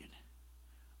cornbread.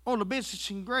 Or the biscuits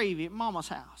and gravy at Mama's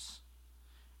house.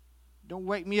 Don't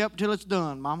wake me up till it's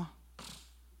done, Mama.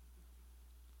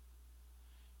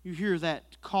 You hear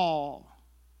that call.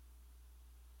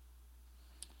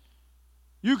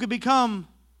 You could become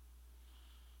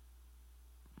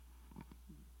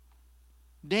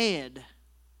dead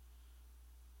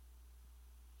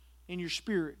in your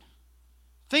spirit.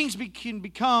 Things can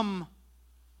become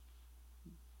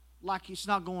like it's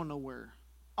not going nowhere.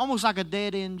 Almost like a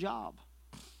dead-end job.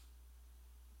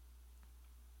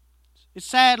 It's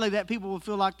sadly that people will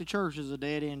feel like the church is a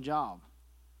dead-end job.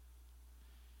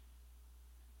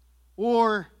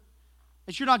 Or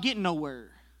that you're not getting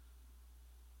nowhere.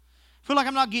 Feel like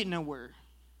I'm not getting nowhere.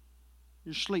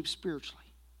 You're asleep spiritually.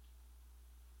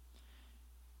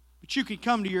 But you can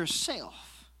come to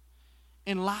yourself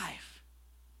in life.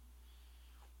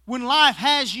 When life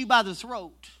has you by the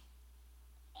throat.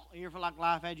 You ever feel like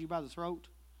life had you by the throat?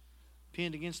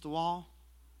 Pinned against the wall?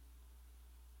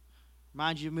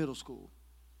 Reminds you of middle school.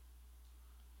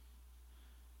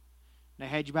 They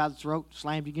had you by the throat,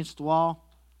 slammed you against the wall.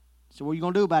 Said, what are you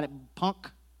going to do about it, punk?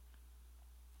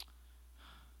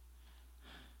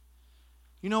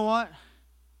 You know what?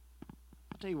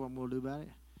 I'll tell you what I'm going to do about it.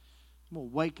 I'm going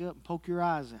to wake up and poke your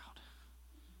eyes out.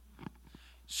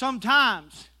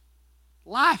 Sometimes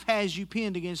Life has you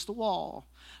pinned against the wall.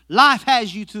 Life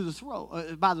has you to the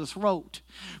throat, by the throat.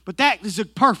 But that is a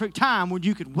perfect time when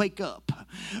you can wake up.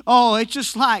 Oh, it's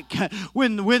just like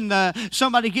when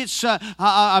somebody gets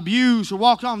abused or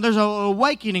walked on. There's an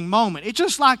awakening moment. It's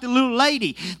just like the little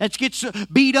lady that gets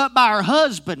beat up by her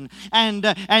husband and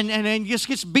just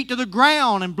gets beat to the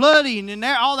ground and bloody and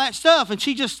all that stuff. And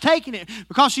she's just taking it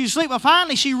because she's asleep. But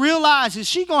finally she realizes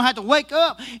she's going to have to wake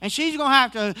up and she's going to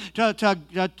have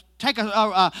to take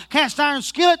a cast iron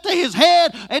skillet to his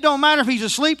head. It don't matter if he's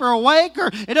asleep or awake, or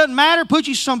it doesn't matter. Put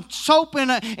you some soap in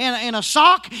a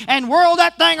sock and whirl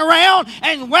that thing around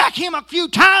and whack him a few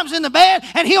times in the bed,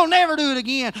 and he'll never do it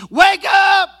again. Wake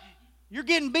up! You're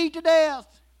getting beat to death.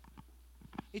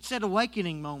 It's that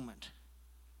awakening moment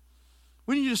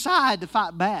when you decide to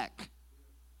fight back.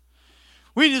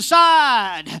 We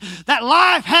decide that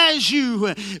life has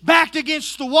you backed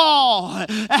against the wall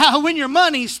when your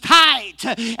money's tight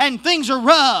and things are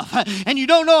rough and you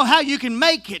don't know how you can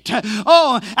make it.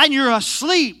 Oh, and you're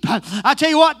asleep. I tell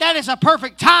you what, that is a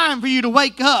perfect time for you to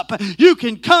wake up. You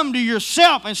can come to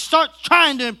yourself and start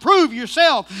trying to improve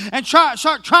yourself and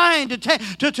start trying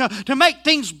to make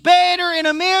things better in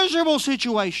a miserable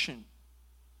situation.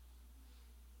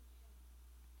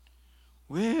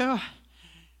 Well,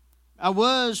 I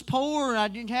was poor and I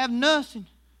didn't have nothing.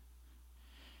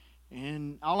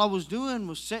 And all I was doing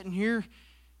was sitting here,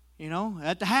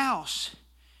 at the house.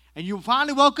 And you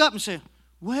finally woke up and said,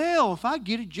 well, if I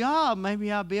get a job,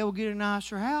 maybe I'll be able to get a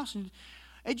nicer house. And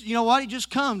you know what? It just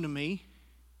come to me.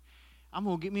 I'm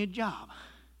going to get me a job.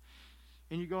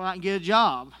 And you go out and get a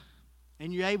job.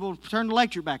 And you're able to turn the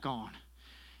electric back on.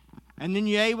 And then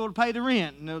you're able to pay the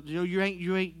rent. You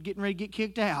ain't getting ready to get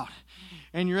kicked out.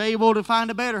 And you're able to find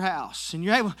a better house.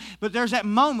 But there's that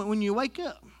moment when you wake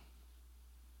up.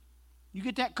 You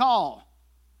get that call.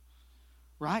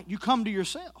 Right? You come to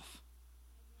yourself.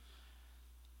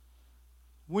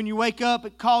 When you wake up,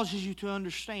 it causes you to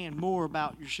understand more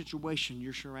about your situation,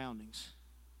 your surroundings.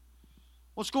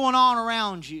 What's going on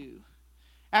around you?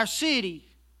 Our city.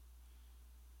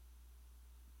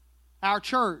 Our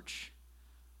church.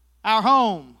 Our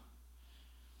home.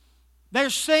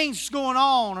 There's things going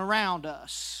on around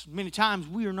us many times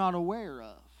we are not aware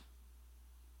of.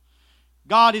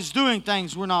 God is doing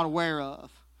things we're not aware of.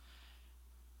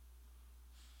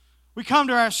 We come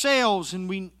to ourselves and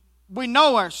we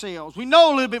know ourselves. We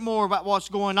know a little bit more about what's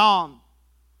going on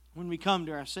when we come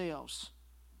to ourselves.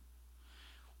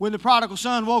 When the prodigal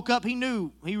son woke up, he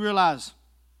realized,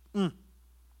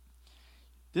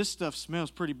 this stuff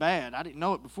smells pretty bad. I didn't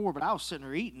know it before, but I was sitting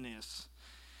there eating this.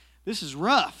 This is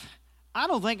rough. I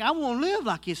don't think I want to live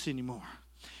like this anymore.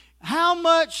 How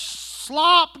much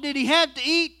slop did he have to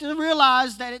eat to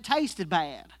realize that it tasted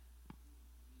bad?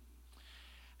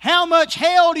 How much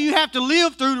hell do you have to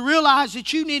live through to realize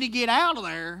that you need to get out of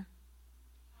there?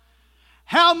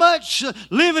 How much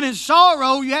living in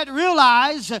sorrow you have to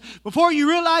realize before you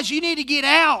realize you need to get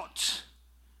out?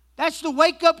 That's the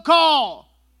wake-up call.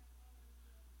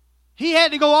 He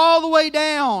had to go all the way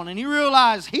down, and he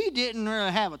realized he didn't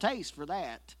really have a taste for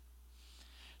that.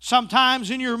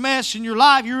 Sometimes in your mess in your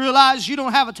life, you realize you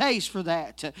don't have a taste for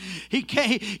that.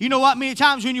 You know what? Many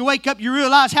times when you wake up, you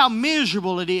realize how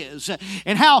miserable it is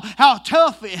and how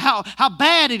tough, how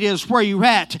bad it is where you're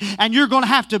at. And you're going to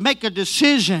have to make a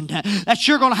decision that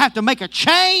you're going to have to make a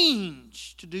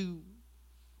change to do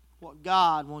what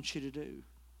God wants you to do.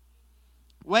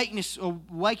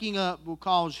 Waking up will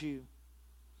cause you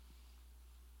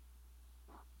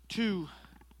to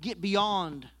get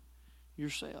beyond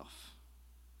yourself.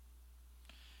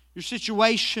 Your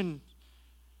situation,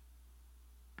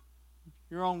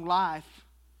 your own life.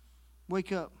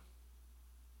 Wake up.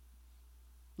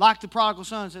 Like the prodigal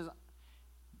son says,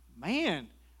 man,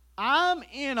 I'm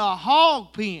in a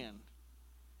hog pen.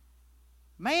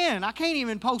 Man, I can't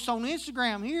even post on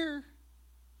Instagram here.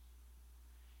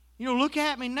 Look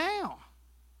at me now.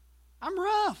 I'm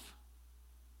rough.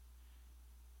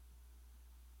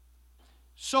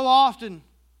 So often,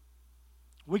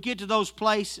 we get to those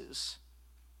places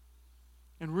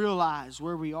and realize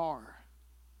where we are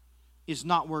is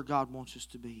not where God wants us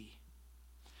to be.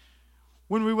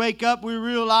 When we wake up, we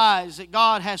realize that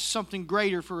God has something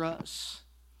greater for us.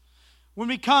 When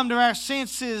we come to our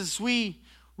senses, we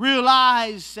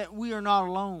realize that we are not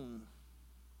alone.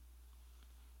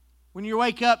 When you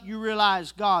wake up, you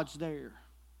realize God's there.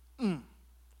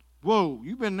 Whoa,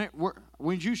 you've been there.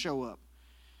 When did you show up?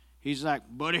 He's like,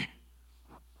 buddy,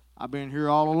 I've been here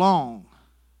all along.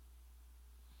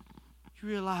 You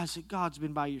realize that God's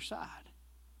been by your side.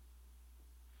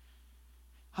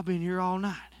 I've been here all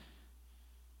night.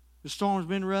 The storm's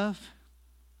been rough.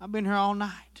 I've been here all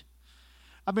night.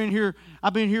 I've been here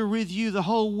with you the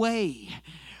whole way.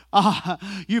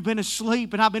 You've been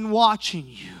asleep and I've been watching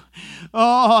you.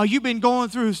 Oh, you've been going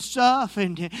through stuff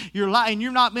and you're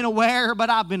not been aware, but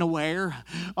I've been aware.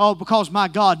 Oh, because my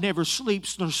God never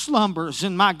sleeps nor slumbers,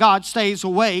 and my God stays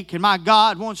awake, and my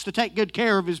God wants to take good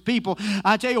care of His people.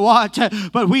 I tell you what,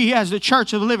 but we as the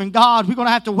church of the living God, we're going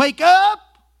to have to wake up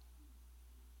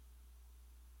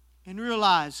and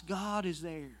realize God is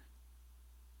there.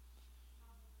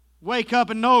 Wake up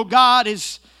and know God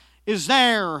is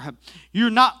there.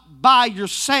 You're not by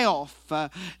yourself.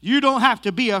 You don't have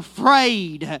to be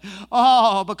afraid.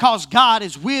 Oh, because God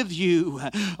is with you.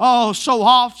 Oh, so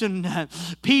often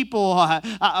people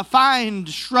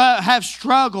have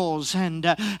struggles,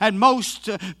 and most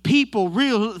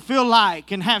people feel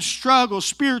like and have struggles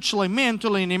spiritually,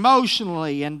 mentally, and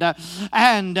emotionally, and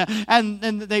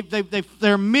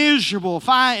they're miserable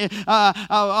finding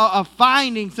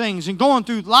things and going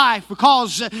through life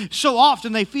because so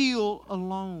often they feel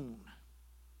alone.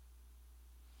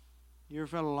 You ever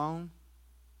felt alone?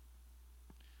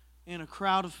 In a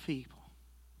crowd of people,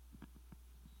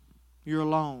 you're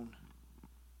alone.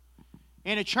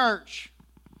 In a church,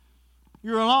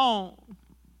 you're alone.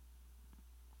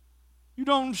 You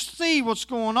don't see what's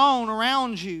going on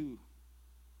around you.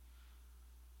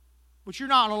 But you're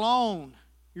not alone.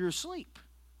 You're asleep.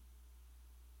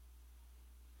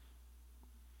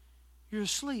 You're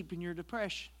asleep in your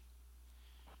depression.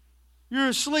 You're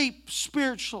asleep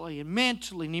spiritually and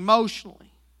mentally and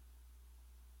emotionally.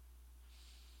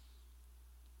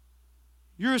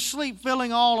 You're asleep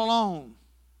feeling all alone.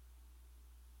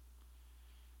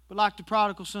 But like the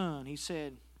prodigal son, he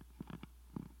said,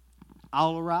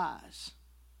 I'll arise.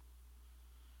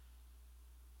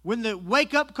 When the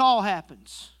wake-up call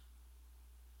happens,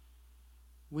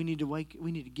 we need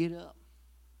to get up.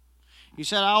 He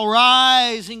said, I'll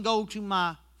rise and go to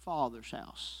my Father's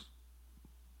house.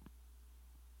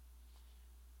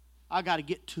 I got to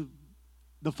get to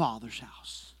the Father's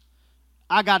house.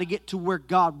 I got to get to where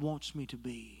God wants me to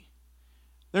be.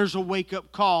 There's a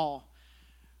wake-up call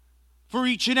for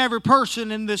each and every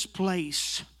person in this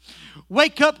place.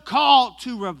 Wake-up call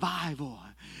to revival.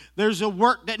 There's a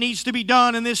work that needs to be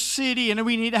done in this city, and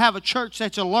we need to have a church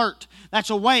that's alert, that's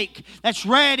awake, that's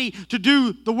ready to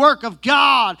do the work of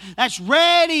God, that's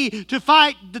ready to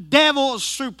fight the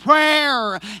devils through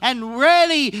prayer, and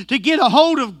ready to get a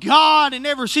hold of God in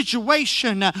every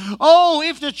situation. Oh,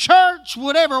 if the church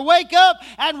would ever wake up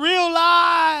and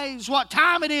realize what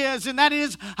time it is, and that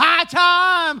is high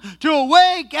time to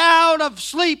awake out of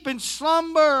sleep and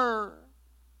slumber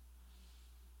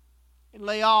and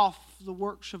lay off the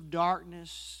works of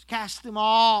darkness, cast them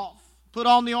off, put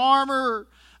on the armor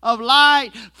of light,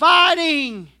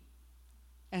 fighting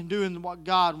and doing what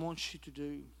God wants you to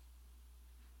do.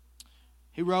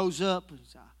 He rose up and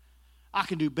said, I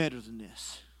can do better than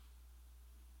this.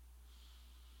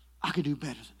 I can do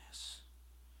better than this.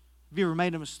 Have you ever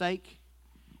made a mistake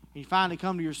and you finally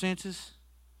come to your senses?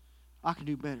 I can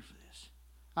do better for this.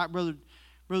 All right, Brother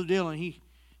Dylan,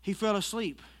 he fell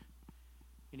asleep.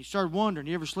 And he started wondering,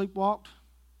 you ever sleepwalked?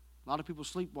 A lot of people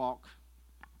sleepwalk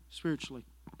spiritually.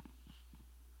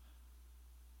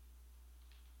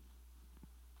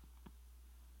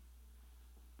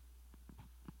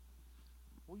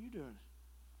 What are you doing?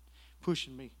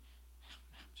 Pushing me.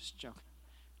 Just joking.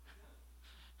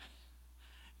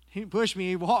 He didn't push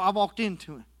me. I walked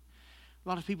into him. A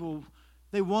lot of people,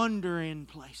 they wander in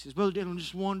places. Brother Dylan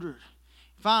just wandered.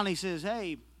 Finally he says,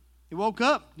 hey, he woke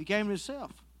up. He came to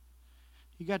himself.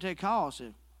 He got that call and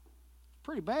said,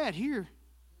 pretty bad here.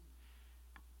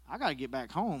 I got to get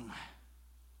back home.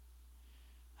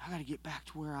 I got to get back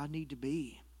to where I need to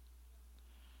be.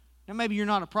 Now, maybe you're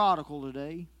not a prodigal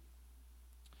today.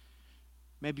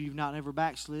 Maybe you've not ever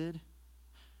backslid.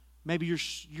 Maybe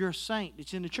you're a saint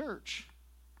that's in the church.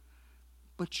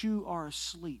 But you are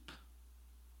asleep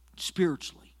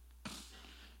spiritually. To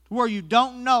where you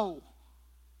don't know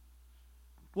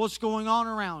what's going on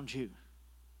around you.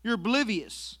 You're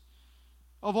oblivious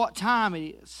of what time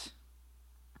it is.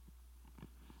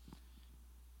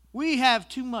 We have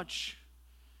too much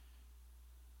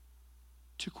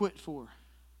to quit for.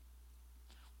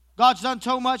 God's done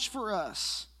so much for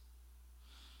us.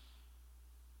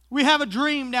 We have a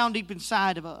dream down deep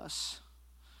inside of us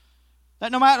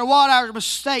that no matter what our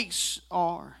mistakes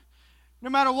are,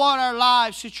 no matter what our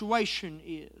life situation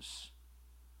is,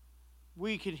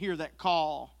 we can hear that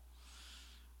call.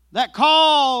 That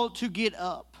call to get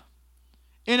up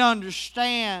and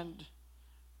understand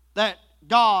that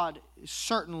God is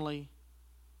certainly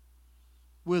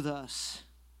with us.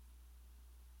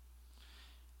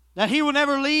 That He will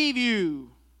never leave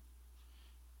you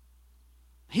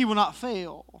He will not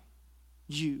fail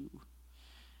you.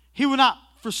 He will not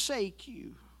forsake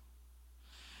you.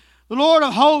 The Lord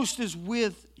of hosts is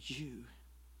with you.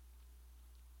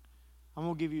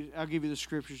 I'll give you the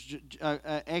scriptures.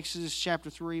 Exodus chapter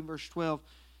 3, verse 12.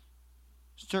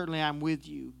 Certainly I'm with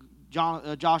you.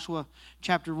 Joshua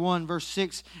chapter 1, verse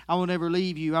 6. I will never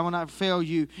leave you. I will not fail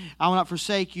you. I will not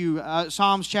forsake you.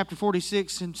 Psalms chapter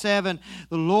 46 and 7.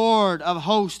 The Lord of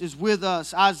hosts is with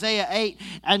us. Isaiah 8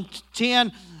 and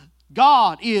 10.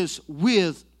 God is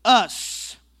with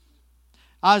us.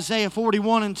 Isaiah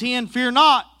 41 and 10, fear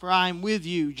not, for I am with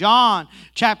you. John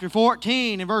chapter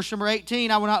 14 and verse number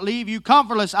 18, I will not leave you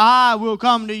comfortless. I will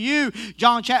come to you.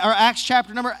 Acts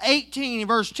chapter number 18 and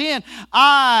verse 10,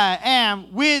 I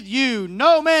am with you.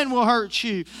 No man will hurt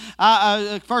you.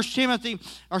 2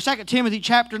 Timothy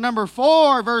chapter number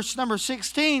 4, verse number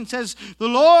 16 says, the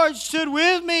Lord stood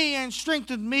with me and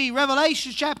strengthened me.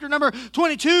 Revelation chapter number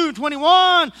 22 and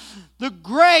 21, the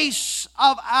grace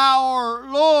of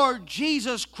our Lord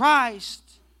Jesus Christ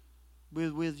be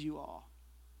with you all.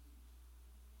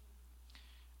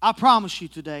 I promise you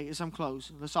today, as I'm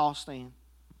closing, let's all stand.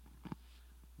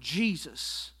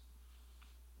 Jesus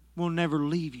will never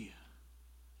leave you.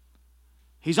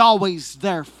 He's always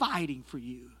there fighting for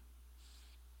you.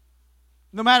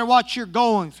 No matter what you're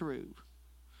going through,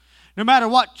 no matter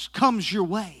what comes your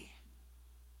way,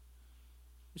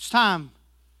 it's time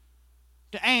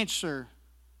to answer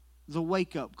the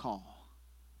wake-up call.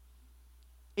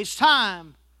 It's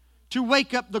time to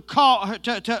wake up the call,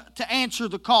 to answer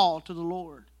the call to the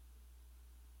Lord.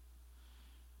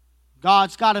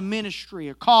 God's got a ministry,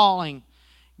 a calling.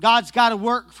 God's got a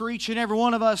work for each and every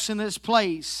one of us in this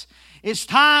place. It's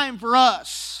time for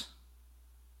us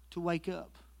to wake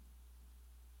up.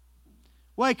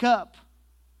 Wake up.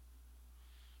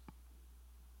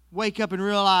 Wake up and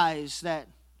realize that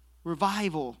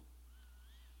revival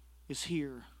is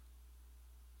here.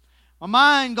 My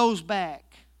mind goes back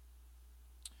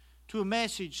to a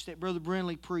message that Brother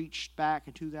Brindley preached back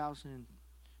in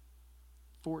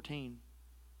 2014.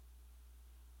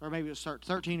 Or maybe it was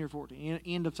 13 or 14.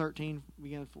 End of 13,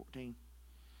 beginning of 14.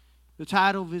 The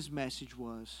title of his message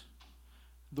was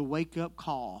The Wake-Up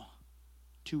Call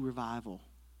to Revival.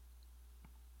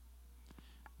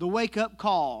 The wake-up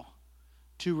call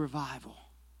to revival.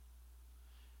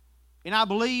 And I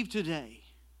believe today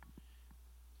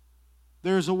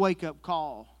there's a wake-up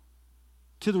call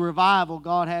to the revival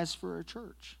God has for a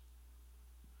church.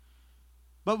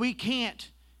 But we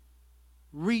can't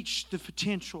reach the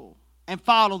potential and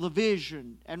follow the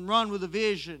vision and run with the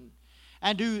vision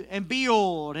and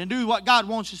build and do what God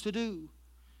wants us to do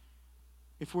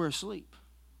if we're asleep.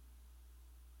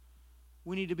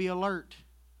 We need to be alert.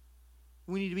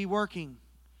 We need to be working.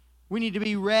 We need to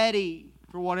be ready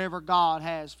for whatever God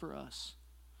has for us.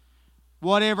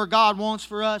 Whatever God wants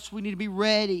for us, we need to be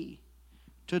ready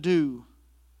to do.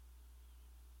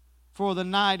 For the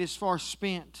night is far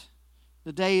spent,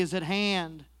 the day is at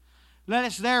hand. Let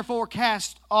us therefore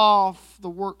cast off the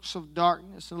works of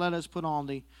darkness and let us put on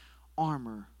the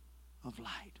armor of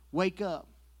light. Wake up.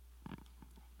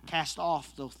 Cast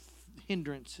off the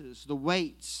hindrances, the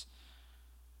weights,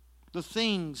 the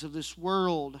things of this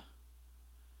world.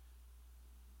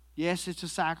 Yes, it's a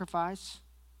sacrifice.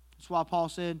 That's why Paul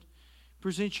said,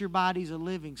 present your bodies a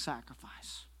living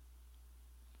sacrifice.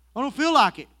 I don't feel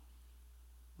like it.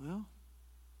 Well,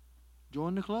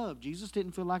 join the club. Jesus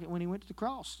didn't feel like it when he went to the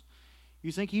cross.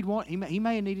 You think he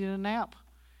may have needed a nap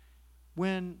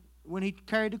when he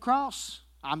carried the cross?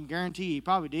 I'm guarantee he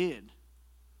probably did.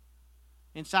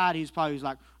 Inside he was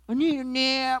like, I need a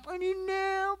nap.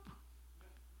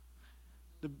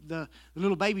 The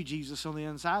little baby Jesus on the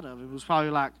inside of him was probably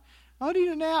like, I need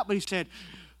a nap. But he said,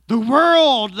 the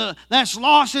world that's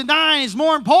lost and dying is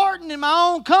more important than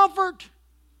my own comfort.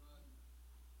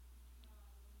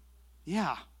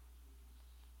 Yeah.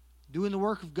 Doing the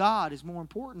work of God is more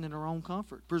important than our own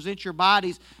comfort. Present your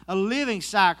bodies a living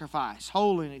sacrifice,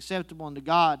 holy and acceptable unto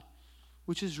God,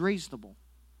 which is reasonable.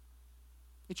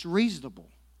 It's reasonable.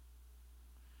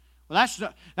 Well,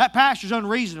 that pastor's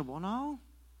unreasonable. No,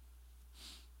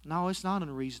 it's not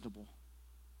unreasonable.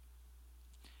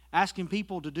 Asking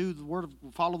people to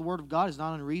follow the Word of God is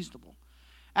not unreasonable.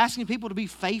 Asking people to be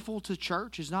faithful to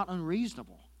church is not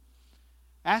unreasonable.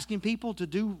 Asking people to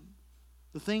do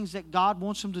the things that God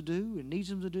wants them to do and needs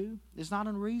them to do is not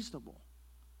unreasonable.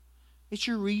 It's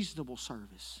your reasonable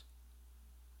service.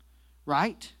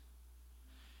 Right?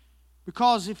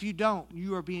 Because if you don't,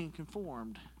 you are being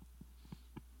conformed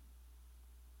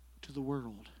to the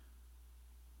world.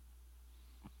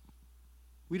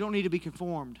 We don't need to be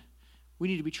conformed. We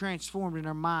need to be transformed in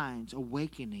our minds,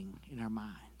 awakening in our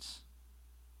minds.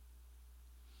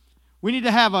 We need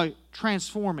to have a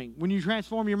transforming. When you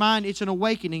transform your mind, it's an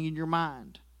awakening in your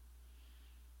mind.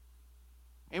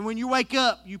 And when you wake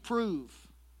up, you prove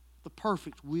the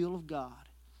perfect will of God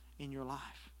in your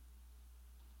life.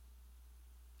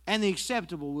 And the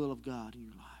acceptable will of God in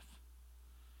your life.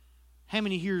 How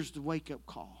many hears the wake-up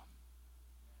call?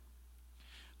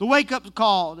 The wake-up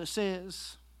call that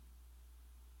says,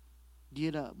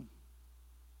 get up.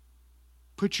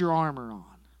 Put your armor on.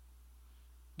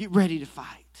 Get ready to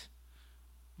fight.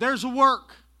 There's a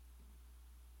work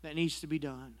that needs to be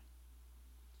done.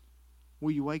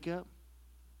 Will you wake up?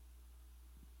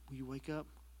 Will you wake up?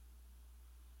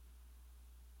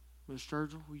 Mr.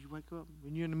 Sturgill, will you wake up?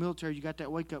 When you're in the military, you got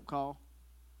that wake-up call.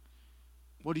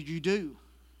 What did you do?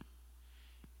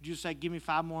 Did you say, give me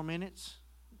 5 more minutes?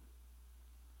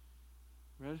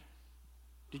 Ready?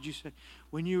 Did you say,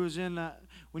 when you was in the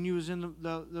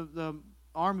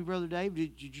army, Brother Dave,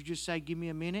 did you just say, give me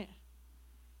a minute?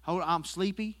 Hold on, I'm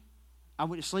sleepy. I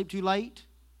went to sleep too late.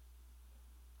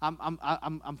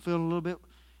 I'm feeling a little bit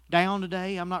down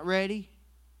today. I'm not ready.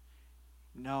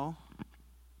 No.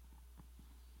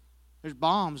 There's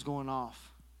bombs going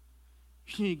off.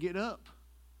 You need to get up.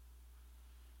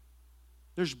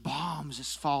 There's bombs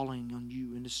that's falling on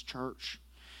you in this church.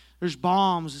 There's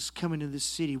bombs that's coming to this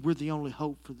city. We're the only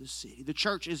hope for this city. The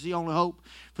church is the only hope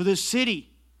for this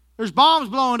city. There's bombs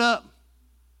blowing up.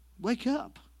 Wake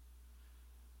up.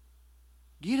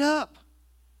 Get up.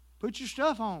 Put your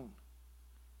stuff on.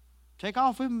 Take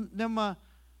off them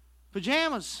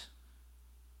pajamas.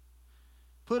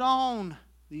 Put on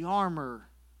the armor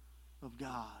of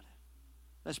God.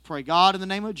 Let's pray. God, in the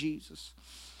name of Jesus,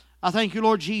 I thank you,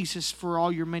 Lord Jesus, for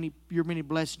all your many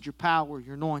blessings, your power,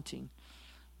 your anointing.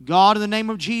 God, in the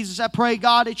name of Jesus, I pray,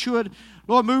 God, that you would,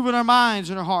 Lord, move in our minds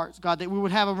and our hearts. God, that we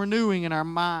would have a renewing in our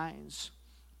minds,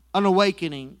 an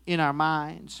awakening in our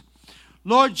minds.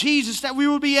 Lord Jesus, that we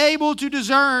would be able to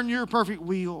discern your perfect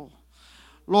will.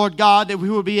 Lord God, that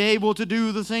we would be able to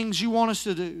do the things you want us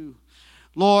to do.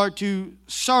 Lord, to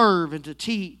serve and to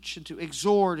teach and to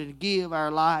exhort and give our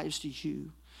lives to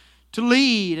you. To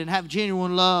lead and have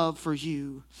genuine love for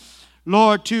you.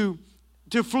 Lord, to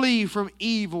flee from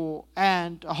evil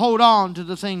and hold on to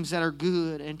the things that are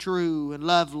good and true and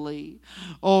lovely.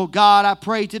 Oh God, I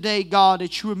pray today, God,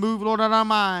 that you would move, Lord, on our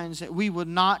minds, that we would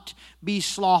not be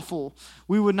slothful.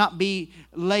 We would not be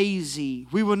lazy.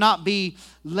 We would not be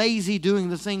lazy doing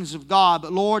the things of God.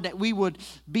 But Lord, that we would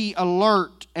be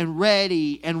alert and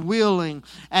ready and willing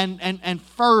and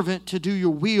fervent to do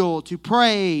your will, to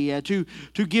pray, to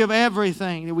give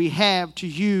everything that we have to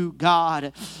you,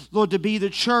 God. Lord, to be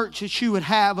the church that you would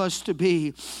have us to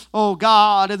be. Oh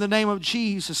God, in the name of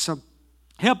Jesus,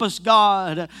 help us,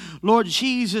 God, Lord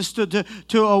Jesus, to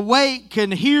awake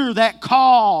and hear that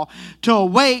call, to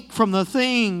awake from the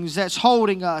things that's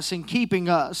holding us and keeping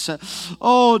us,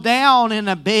 oh, down in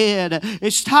a bed.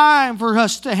 It's time for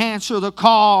us to answer the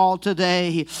call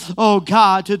today, oh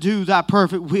God, to do thy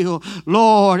perfect will.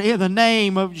 Lord, in the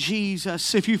name of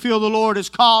Jesus, if you feel the Lord is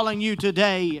calling you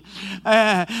today,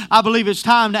 I believe it's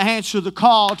time to answer the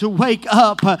call, to wake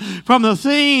up from the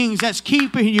things that's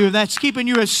keeping you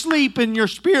asleep in your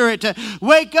spirit.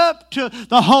 Wake up to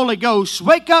the Holy Ghost.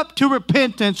 Wake up to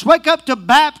repentance. Wake up to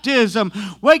baptism.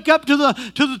 Wake up to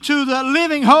the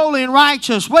living holy and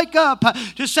righteous. Wake up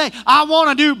to say, I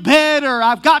want to do better.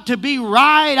 I've got to be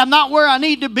right. I'm not where I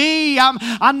need to be.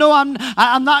 I know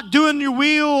I'm not doing your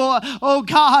will. Oh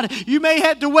God, you may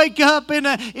have to wake up in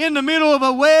the middle of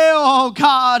a well. Oh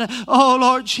God, oh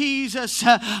Lord Jesus,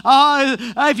 but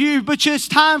it's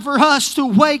time for us to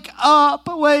wake up,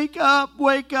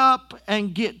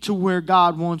 and get to where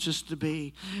God wants us to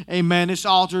be. Amen. This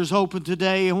altar is open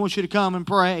today. I want you to come and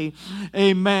pray.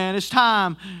 Amen. It's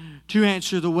time to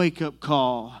answer the wake-up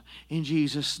call in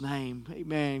Jesus' name.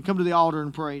 Amen. Come to the altar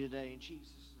and pray today in Jesus'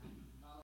 name.